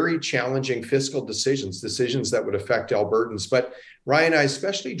some very challenging fiscal decisions that would affect Albertans. But Ryan, I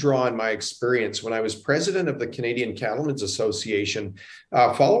especially draw on my experience when I was president of the Canadian Cattlemen's Association,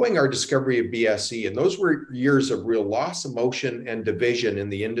 following our discovery of BSE. And those were years of real loss, emotion, and division in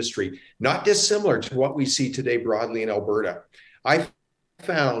the industry, not dissimilar to what we see today broadly in Alberta. I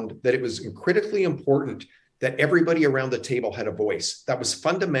found that it was critically important that everybody around the table had a voice. That was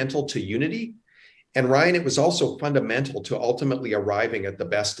fundamental to unity. And Ryan, it was also fundamental to ultimately arriving at the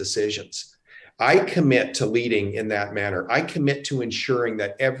best decisions. I commit to leading in that manner. I commit to ensuring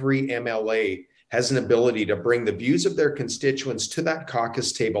that every MLA has an ability to bring the views of their constituents to that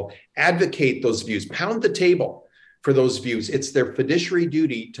caucus table, advocate those views, pound the table for those views. It's their fiduciary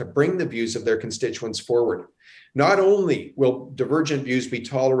duty to bring the views of their constituents forward. Not only will divergent views be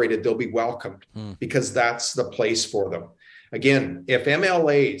tolerated, they'll be welcomed because that's the place for them. Again, if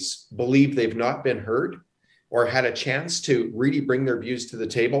MLAs believe they've not been heard or had a chance to really bring their views to the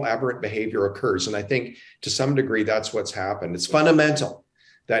table, aberrant behavior occurs. And I think to some degree, that's what's happened. It's fundamental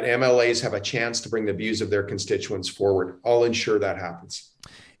that MLAs have a chance to bring the views of their constituents forward. I'll ensure that happens.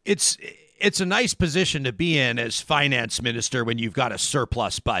 It's a nice position to be in as finance minister when you've got a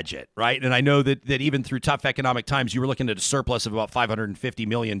surplus budget, right? And I know that even through tough economic times, you were looking at a surplus of about $550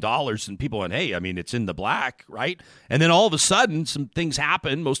 million, and people went, hey, I mean, it's in the black, right? And then all of a sudden, some things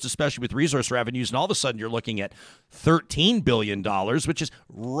happen, most especially with resource revenues, and all of a sudden you're looking at $13 billion, which is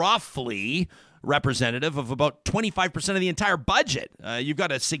roughly representative of about 25% of the entire budget. You've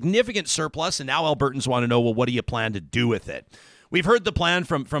got a significant surplus, and now Albertans want to know, well, what do you plan to do with it? We've heard the plan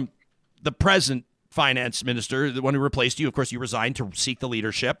from the present finance minister, the one who replaced you. Of course, you resigned to seek the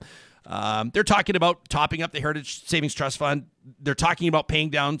leadership. They're talking about topping up the Heritage Savings Trust Fund. They're talking about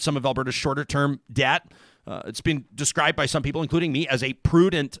paying down some of Alberta's shorter-term debt. It's been described by some people, including me, as a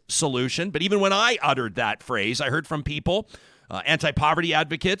prudent solution. But even when I uttered that phrase, I heard from people, anti-poverty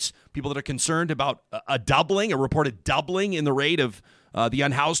advocates, people that are concerned about a reported doubling in the rate of the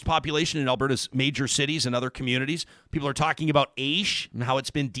unhoused population in Alberta's major cities and other communities. People are talking about AISH and how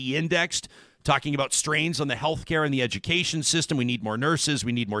it's been de-indexed, talking about strains on the healthcare and the education system. We need more nurses.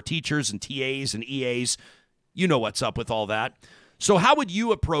 We need more teachers and TAs and EAs. You know what's up with all that. So how would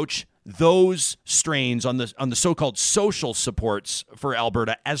you approach those strains on the so-called social supports for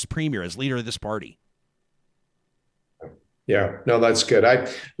Alberta as premier, as leader of this party? Yeah, no, that's good.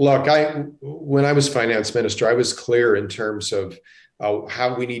 When I was finance minister, I was clear in terms of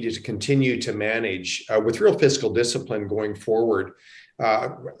how we needed to continue to manage with real fiscal discipline going forward.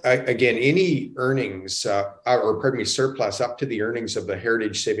 Again, any earnings surplus up to the earnings of the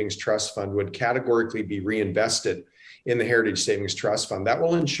Heritage Savings Trust Fund would categorically be reinvested in the Heritage Savings Trust Fund. That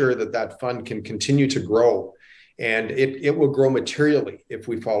will ensure that fund can continue to grow, and it will grow materially if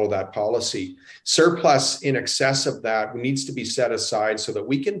we follow that policy. Surplus in excess of that needs to be set aside so that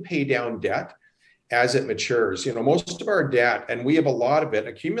we can pay down debt as it matures. Most of our debt, and we have a lot of it,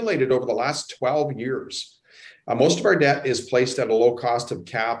 accumulated over the last 12 years. Most of our debt is placed at a low cost of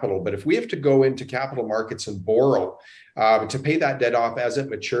capital, but if we have to go into capital markets and borrow to pay that debt off as it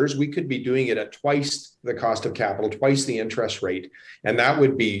matures, we could be doing it at twice the cost of capital, twice the interest rate, and that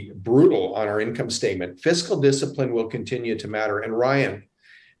would be brutal on our income statement. Fiscal discipline will continue to matter. And Ryan,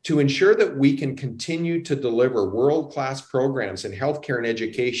 to ensure that we can continue to deliver world-class programs in healthcare and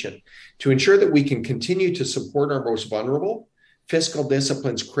education, to ensure that we can continue to support our most vulnerable, fiscal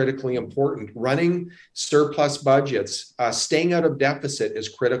discipline is critically important. Running surplus budgets, staying out of deficit is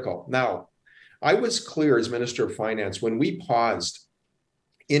critical. Now, I was clear as Minister of Finance when we paused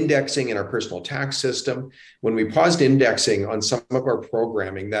indexing in our personal tax system, when we paused indexing on some of our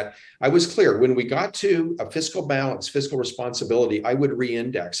programming, that I was clear when we got to a fiscal balance, fiscal responsibility, I would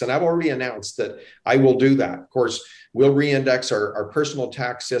re-index. And I've already announced that I will do that. Of course, we'll re-index our personal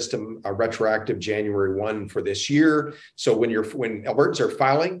tax system retroactive January 1 for this year. So when Albertans are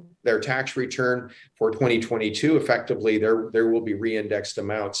filing their tax return for 2022, effectively there will be re-indexed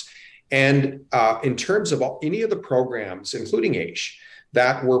amounts. And in terms of any of the programs, including AISH,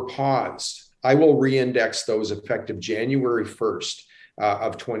 that were paused, I will re-index those effective January 1st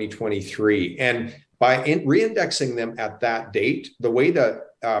of 2023. And by re-indexing them at that date, the way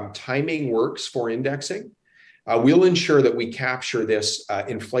that timing works for indexing, we'll ensure that we capture this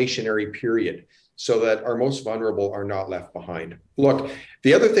inflationary period so that our most vulnerable are not left behind. Look,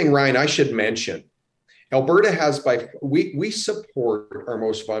 the other thing, Ryan, I should mention, Alberta has we support our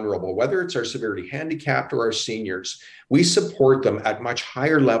most vulnerable, whether it's our severely handicapped or our seniors. We support them at much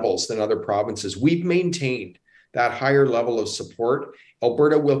higher levels than other provinces. We've maintained that higher level of support.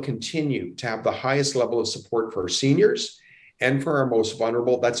 Alberta will continue to have the highest level of support for our seniors and for our most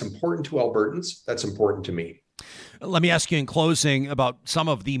vulnerable. That's important to Albertans. That's important to me. Let me ask you in closing about some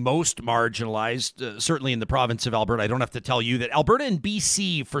of the most marginalized, certainly in the province of Alberta. I don't have to tell you that Alberta and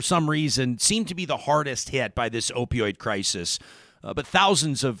BC, for some reason, seem to be the hardest hit by this opioid crisis. But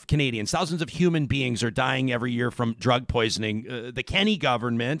thousands of Canadians, thousands of human beings are dying every year from drug poisoning. The Kenney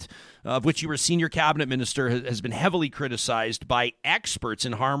government, of which you were senior cabinet minister, has been heavily criticized by experts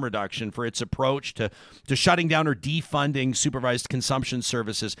in harm reduction for its approach to shutting down or defunding supervised consumption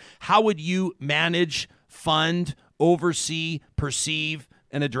services. How would you manage, fund, oversee, perceive,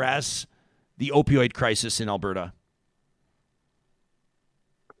 and address the opioid crisis in Alberta?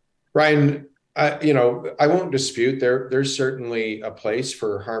 Ryan, I won't dispute there's certainly a place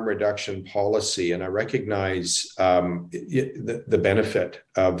for harm reduction policy, and I recognize the benefit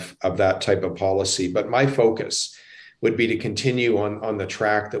of that type of policy. But my focus would be to continue on the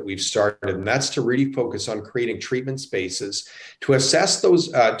track that we've started, and that's to really focus on creating treatment spaces to assist those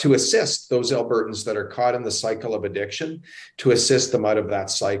Albertans that are caught in the cycle of addiction, to assist them out of that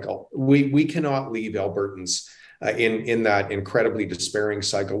cycle. We cannot leave Albertans in that incredibly despairing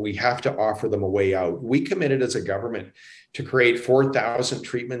cycle. We have to offer them a way out. We committed as a government to create 4,000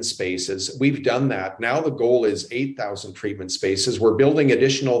 treatment spaces. We've done that. Now the goal is 8,000 treatment spaces. We're building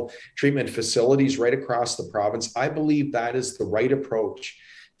additional treatment facilities right across the province. I believe that is the right approach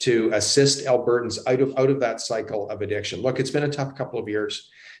to assist Albertans out of that cycle of addiction. Look, it's been a tough couple of years.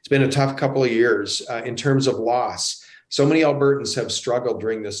 It's been a tough couple of years in terms of loss. So many Albertans have struggled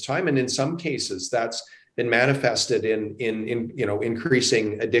during this time, and in some cases, that's been manifested in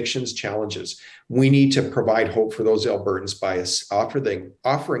increasing addictions challenges. We need to provide hope for those Albertans by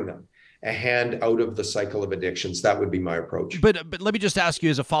offering them a hand out of the cycle of addictions. That would be my approach. But let me just ask you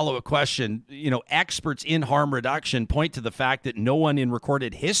as a follow-up question. Experts in harm reduction point to the fact that no one in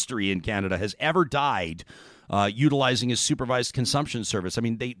recorded history in Canada has ever died utilizing a supervised consumption service. I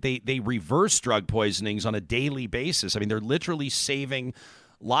mean, they reverse drug poisonings on a daily basis. I mean, they're literally saving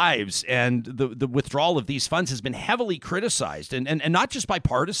lives, and the withdrawal of these funds has been heavily criticized, and not just by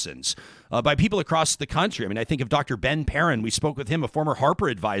partisans, by people across the country. I mean, I think of Dr. Ben Perrin. We spoke with him, a former Harper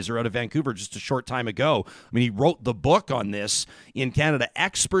advisor out of Vancouver, just a short time ago. I mean, he wrote the book on this in Canada.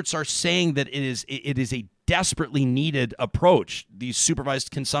 Experts are saying that it is a desperately needed approach, these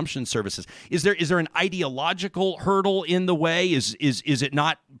supervised consumption services. Is there an ideological hurdle in the way? Is it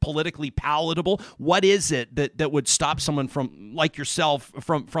not politically palatable? What is it that would stop someone from, like yourself,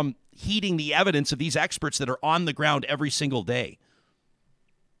 from heeding the evidence of these experts that are on the ground every single day?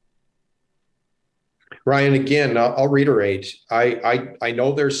 Ryan, again, I'll reiterate, I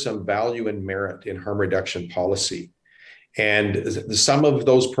know there's some value and merit in harm reduction policy, and some of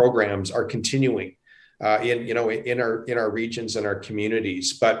those programs are continuing in our regions and our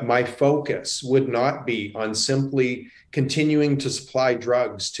communities. But my focus would not be on simply continuing to supply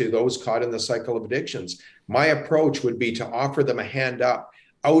drugs to those caught in the cycle of addictions. My approach would be to offer them a hand up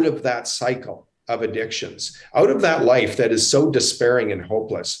out of that cycle of addictions, out of that life that is so despairing and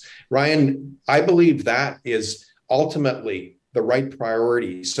hopeless. Ryan, I believe that is ultimately the right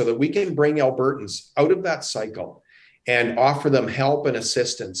priority so that we can bring Albertans out of that cycle and offer them help and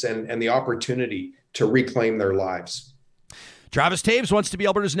assistance and the opportunity to reclaim their lives. Travis Toews wants to be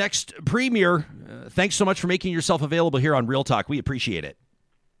Alberta's next premier. Thanks so much for making yourself available here on Real Talk. We appreciate it.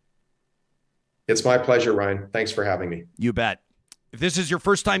 It's my pleasure, Ryan. Thanks for having me. You bet. If this is your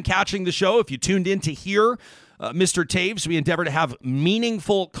first time catching the show, if you tuned in to hear Mr. Toews, we endeavor to have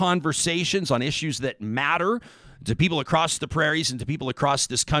meaningful conversations on issues that matter to people across the prairies and to people across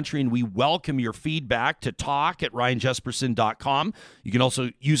this country, and we welcome your feedback to talk@ryanjesperson.com. You can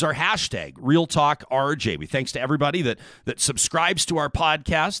also use our hashtag, RealTalkRJ. We thanks to everybody that subscribes to our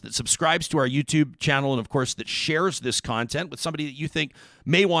podcast, that subscribes to our YouTube channel, and of course that shares this content with somebody that you think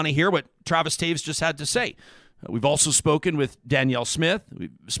may want to hear what Travis Toews just had to say. We've also spoken with Danielle Smith. We've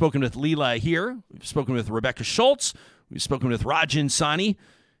spoken with Leela here. We've spoken with Rebecca Schultz. We've spoken with Rajan Sani.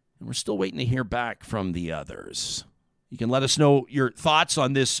 And we're still waiting to hear back from the others. You can let us know your thoughts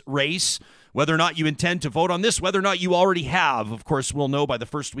on this race, whether or not you intend to vote on this, whether or not you already have. Of course, we'll know by the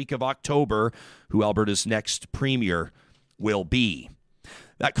first week of October who Alberta's next premier will be.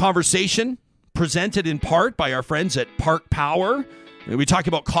 That conversation presented in part by our friends at Park Power. We talk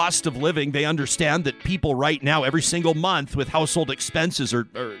about cost of living. They understand that people right now, every single month with household expenses, are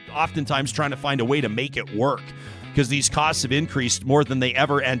oftentimes trying to find a way to make it work, because these costs have increased more than they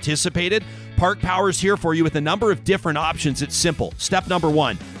ever anticipated. Park Power is here for you with a number of different options. It's simple. Step number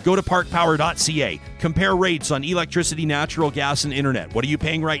one, go to parkpower.ca. Compare rates on electricity, natural gas, and internet. What are you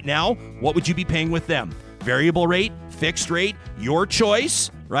paying right now? What would you be paying with them? Variable rate, fixed rate, your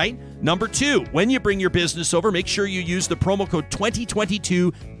choice, right? Number two, when you bring your business over, make sure you use the promo code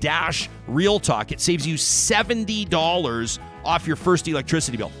 2022-REALTALK. It saves you $70 off your first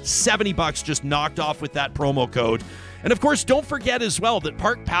electricity bill. $70 just knocked off with that promo code. And of course, don't forget as well that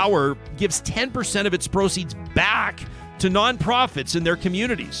Park Power gives 10% of its proceeds back to nonprofits in their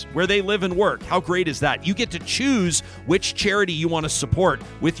communities where they live and work. How great is that? You get to choose which charity you want to support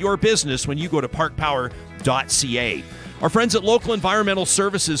with your business when you go to parkpower.ca. Our friends at Local Environmental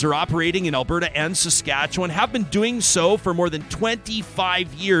Services are operating in Alberta and Saskatchewan, have been doing so for more than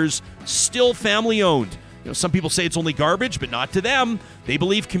 25 years, still family owned. Some people say it's only garbage, but not to them. They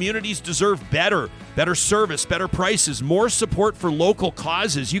believe communities deserve better service, better prices, more support for local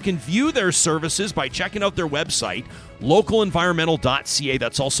causes. You can view their services by checking out their website, localenvironmental.ca.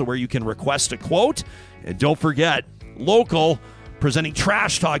 That's also where you can request a quote. And don't forget, Local, presenting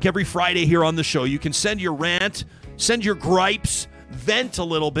Trash Talk every Friday here on the show. You can send your rant, send your gripes, vent a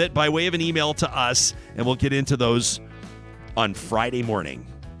little bit by way of an email to us, and we'll get into those on Friday morning.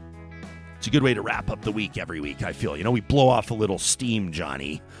 It's a good way to wrap up the week every week, I feel. We blow off a little steam,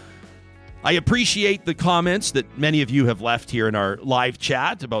 Johnny. I appreciate the comments that many of you have left here in our live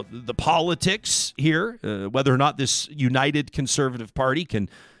chat about the politics here, whether or not this united Conservative Party can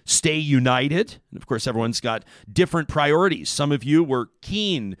stay united. And of course, everyone's got different priorities. Some of you were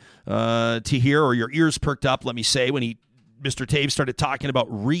keen to hear, or your ears perked up, let me say, when Mr. Toews started talking about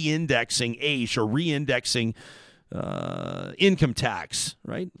re-indexing AISH or re-indexing income tax,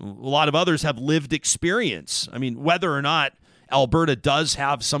 right? A lot of others have lived experience. I mean, whether or not Alberta does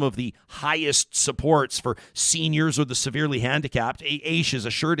have some of the highest supports for seniors or the severely handicapped, AISH is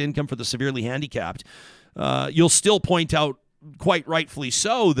assured income for the severely handicapped, you'll still point out, quite rightfully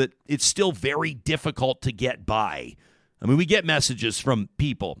so, that it's still very difficult to get by. I mean, we get messages from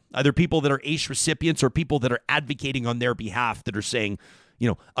people, either people that are AISH recipients or people that are advocating on their behalf that are saying,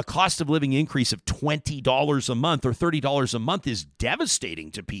 a cost of living increase of $20 a month or $30 a month is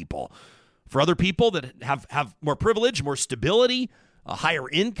devastating to people. For other people that have more privilege, more stability, a higher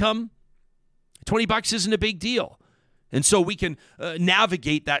income, $20 isn't a big deal. And so we can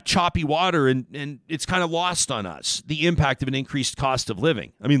navigate that choppy water, and it's kind of lost on us, the impact of an increased cost of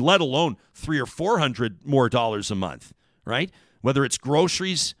living. I mean, let alone $300 or $400 more a month, right? Whether it's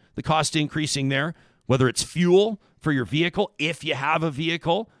groceries, the cost increasing there, whether it's fuel for your vehicle, if you have a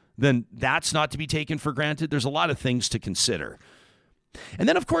vehicle, then that's not to be taken for granted. There's a lot of things to consider. And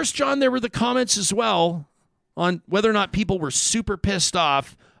then, of course, John, there were the comments as well on whether or not people were super pissed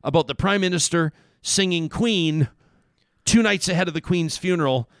off about the Prime Minister singing Queen 2 nights ahead of the Queen's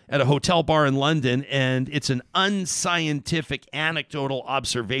funeral at a hotel bar in London. And it's an unscientific, anecdotal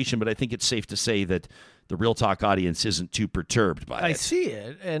observation, but I think it's safe to say that the Real Talk audience isn't too perturbed by it. I see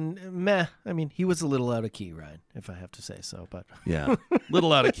it, and meh. I mean, he was a little out of key, Ryan, if I have to say so. But yeah,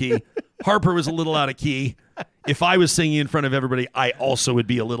 little out of key. Harper was a little out of key. If I was singing in front of everybody, I also would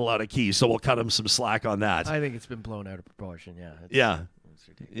be a little out of key, so we'll cut him some slack on that. I think it's been blown out of proportion, yeah. It's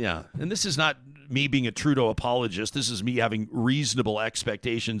ridiculous. Yeah. And this is not me being a Trudeau apologist. This is me having reasonable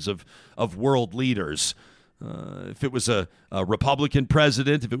expectations of world leaders. If it was a Republican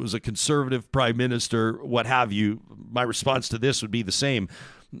president, if it was a conservative prime minister, what have you, my response to this would be the same.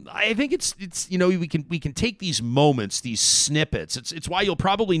 I think it's we can take these moments, these snippets. It's why you'll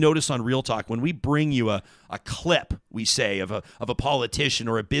probably notice on Real Talk when we bring you a clip, we say, of a politician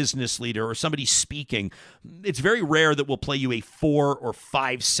or a business leader or somebody speaking. It's very rare that we'll play you a 4 or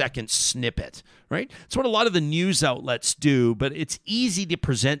 5 second snippet, right? It's what a lot of the news outlets do, but it's easy to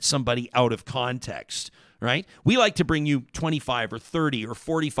present somebody out of context. Right? We like to bring you 25 or 30 or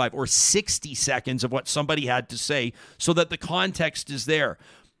 45 or 60 seconds of what somebody had to say so that the context is there.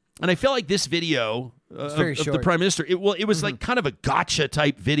 And I feel like this video of the Prime Minister, it was like kind of a gotcha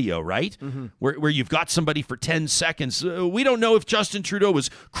type video, right? Mm-hmm. Where you've got somebody for 10 seconds. We don't know if Justin Trudeau was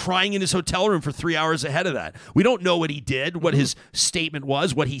crying in his hotel room for 3 hours ahead of that. We don't know what he did, what his statement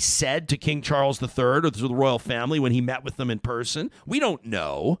was, what he said to King Charles III or to the royal family when he met with them in person. We don't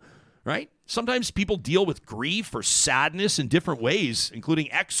know, right? Sometimes people deal with grief or sadness in different ways, including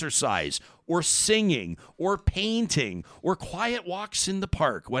exercise or singing or painting or quiet walks in the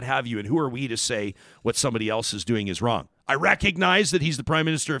park, what have you. And who are we to say what somebody else is doing is wrong? I recognize that he's the Prime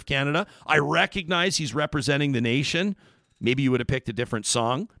Minister of Canada. I recognize he's representing the nation. Maybe you would have picked a different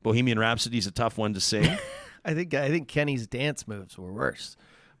song. Bohemian Rhapsody is a tough one to sing. I think Kenny's dance moves were worse.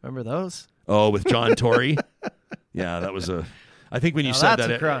 Remember those? Oh, with John Tory? Yeah, that was I think when you said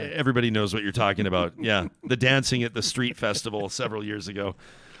that, everybody knows what you're talking about. Yeah, the dancing at the street festival several years ago.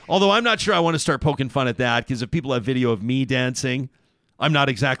 Although I'm not sure I want to start poking fun at that, because if people have video of me dancing, I'm not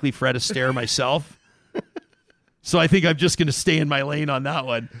exactly Fred Astaire myself. So I think I'm just going to stay in my lane on that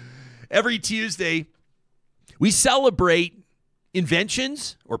one. Every Tuesday, we celebrate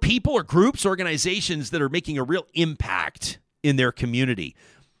inventions or people or groups, organizations that are making a real impact in their community.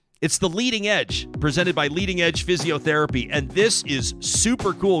 It's the Leading Edge, presented by Leading Edge Physiotherapy, and this is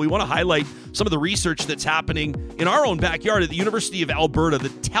super cool. We want to highlight some of the research that's happening in our own backyard at the University of Alberta. The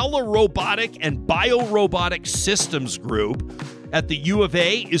Telerobotic and Biorobotic Systems Group at the U of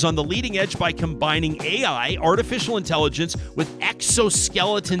A is on the leading edge by combining AI, artificial intelligence, with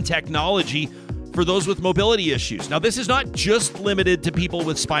exoskeleton technology for those with mobility issues. Now, this is not just limited to people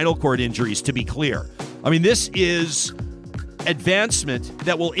with spinal cord injuries, to be clear. I mean, this is advancement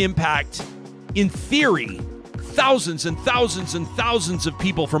that will impact, in theory, thousands and thousands and thousands of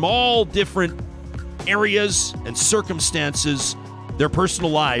people from all different areas and circumstances, their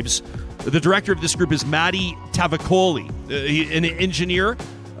personal lives. The director of this group is Matti Tavakoli, an engineer,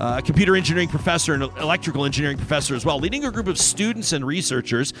 computer engineering professor and electrical engineering professor as well, leading a group of students and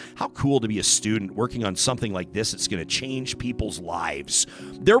researchers. How cool to be a student working on something like this. It's going to change people's lives.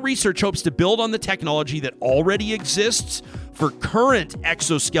 Their research hopes to build on the technology that already exists, for current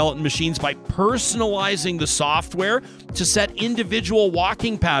exoskeleton machines by personalizing the software to set individual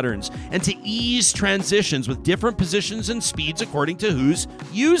walking patterns and to ease transitions with different positions and speeds according to who's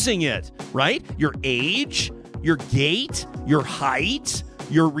using it, right? Your age, your gait, your height,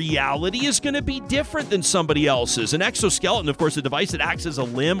 your reality is going to be different than somebody else's. An exoskeleton, of course, a device that acts as a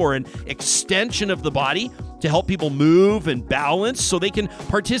limb or an extension of the body to help people move and balance so they can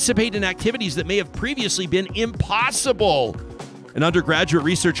participate in activities that may have previously been impossible. An undergraduate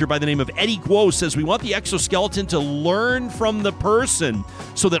researcher by the name of Eddie Guo says we want the exoskeleton to learn from the person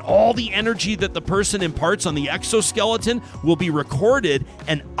so that all the energy that the person imparts on the exoskeleton will be recorded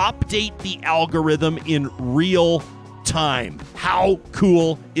and update the algorithm in real time. How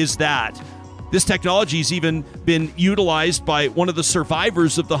cool is that? This technology has even been utilized by one of the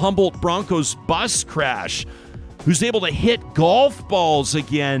survivors of the Humboldt Broncos bus crash, who's able to hit golf balls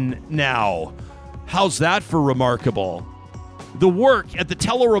again now. How's that for remarkable? The work at the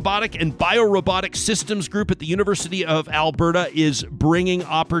Telerobotic and Biorobotic Systems Group at the University of Alberta is bringing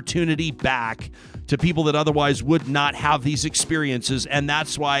opportunity back to people that otherwise would not have these experiences, and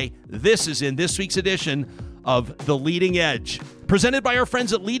that's why this is in this week's edition of The Leading Edge, presented by our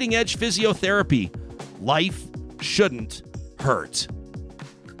friends at Leading Edge Physiotherapy. Life shouldn't hurt.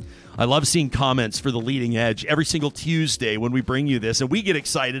 I love seeing comments for The Leading Edge every single Tuesday when we bring you this, and we get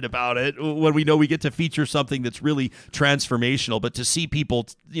excited about it when we know we get to feature something that's really transformational. But to see people,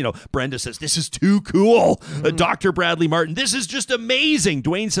 Brenda says, this is too cool. Dr. Bradley Martin, this is just amazing.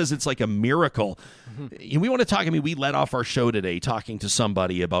 Dwayne says it's like a miracle. And we want to talk, we led off our show today talking to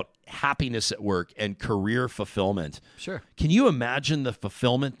somebody about happiness at work and career fulfillment. Sure. Can you imagine the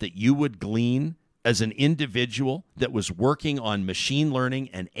fulfillment that you would glean as an individual that was working on machine learning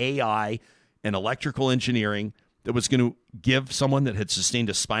and AI and electrical engineering that was going to give someone that had sustained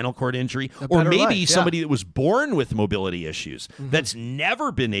a spinal cord injury, or maybe somebody that was born with mobility issues that's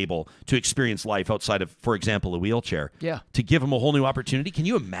never been able to experience life outside of, for example, a wheelchair, to give them a whole new opportunity? Can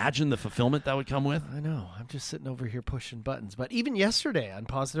you imagine the fulfillment that would come with? I know. I'm just sitting over here pushing buttons. But even yesterday on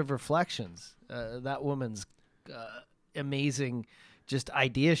Positive Reflections, that woman's amazing just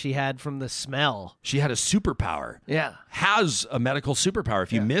idea she had from the smell. She had a superpower. Yeah. Has a medical superpower.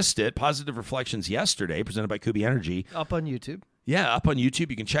 If you missed it, Positive Reflections yesterday, presented by Kubi Energy. Up on YouTube. Yeah, up on YouTube.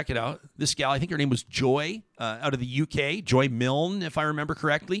 You can check it out. This gal, I think her name was Joy, out of the UK. Joy Milne, if I remember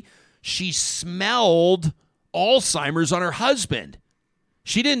correctly. She smelled Alzheimer's on her husband.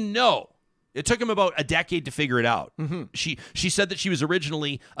 She didn't know. It took him about a decade to figure it out. She said that she was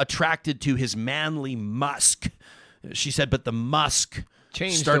originally attracted to his manly musk. She said, but the musk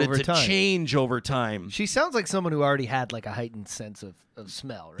started to change over time. She sounds like someone who already had like a heightened sense of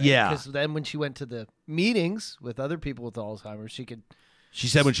smell, right? Yeah. Because then when she went to the meetings with other people with Alzheimer's, she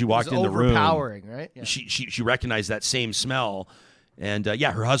said when she walked in the room, overpowering, right? Yeah. She recognized that same smell. And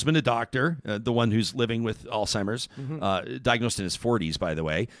her husband, a doctor, the one who's living with Alzheimer's, diagnosed in his 40s, by the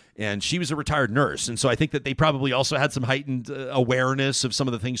way, and she was a retired nurse. And so I think that they probably also had some heightened awareness of some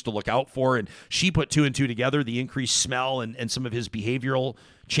of the things to look out for. And she put two and two together, the increased smell and some of his behavioral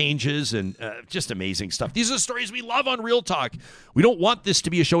changes, and just amazing stuff. These are the stories we love on Real Talk. We don't want this to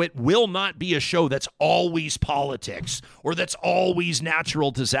be a show. It will not be a show that's always politics or that's always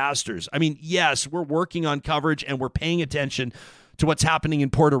natural disasters. Yes, we're working on coverage and we're paying attention to what's happening in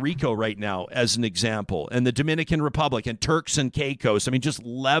Puerto Rico right now, as an example, and the Dominican Republic and Turks and Caicos. Just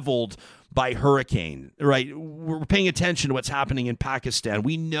leveled by hurricane, right? We're paying attention to what's happening in Pakistan.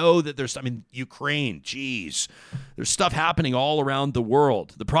 We know that there's, Ukraine, geez. There's stuff happening all around the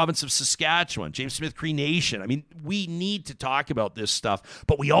world. The province of Saskatchewan, James Smith Cree Nation. We need to talk about this stuff,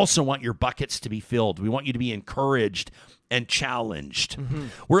 but we also want your buckets to be filled. We want you to be encouraged and challenged.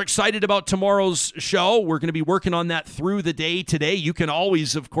 We're excited about tomorrow's show. We're going to be working on that through the day today. You can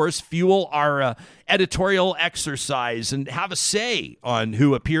always, of course, fuel our editorial exercise and have a say on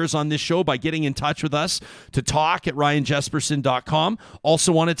who appears on this show by getting in touch with us to talk at ryanjesperson.com.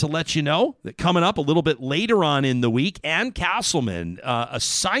 Also wanted to let you know that coming up a little bit later on in the week, Ann Castleman, a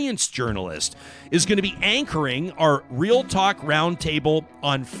science journalist, is going to be anchoring our Real Talk Roundtable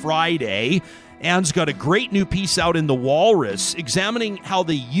on Friday. Ann's got a great new piece out in The Walrus examining how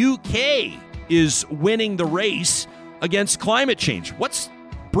the UK is winning the race against climate change. What's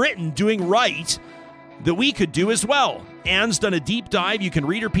Britain doing right that we could do as well? Ann's done a deep dive. You can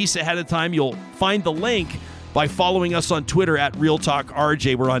read her piece ahead of time. You'll find the link by following us on Twitter at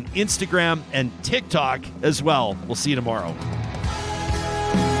RealTalkRJ. We're on Instagram and TikTok as well. We'll see you tomorrow.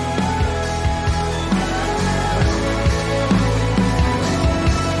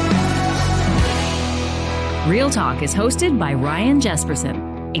 Real Talk is hosted by Ryan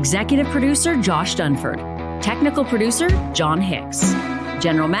Jesperson, executive producer Josh Dunford. Technical producer, John Hicks.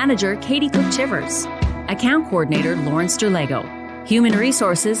 General Manager, Katie Cook-Chivers. Account Coordinator, Lawrence Derlego. Human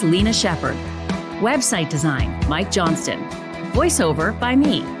Resources, Lena Shepard. Website design, Mike Johnston. Voiceover by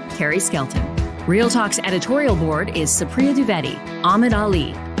me, Carrie Skelton. Real Talk's editorial board is Supriya Dwivedi, Ahmed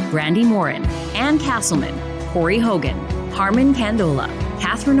Ali, Brandy Morin, Ann Castleman, Corey Hogan, Harman Kandola,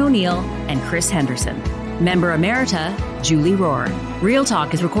 Catherine O'Neill, and Chris Henderson. Member Emerita, Julie Rohr. Real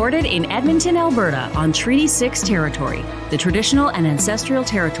Talk is recorded in Edmonton, Alberta on Treaty 6 territory, the traditional and ancestral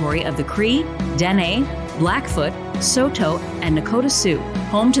territory of the Cree, Dene, Blackfoot, Saulteaux, and Nakota Sioux,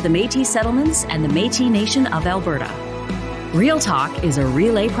 home to the Métis settlements and the Métis Nation of Alberta. Real Talk is a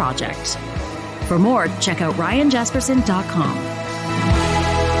relay project. For more, check out ryanjesperson.com.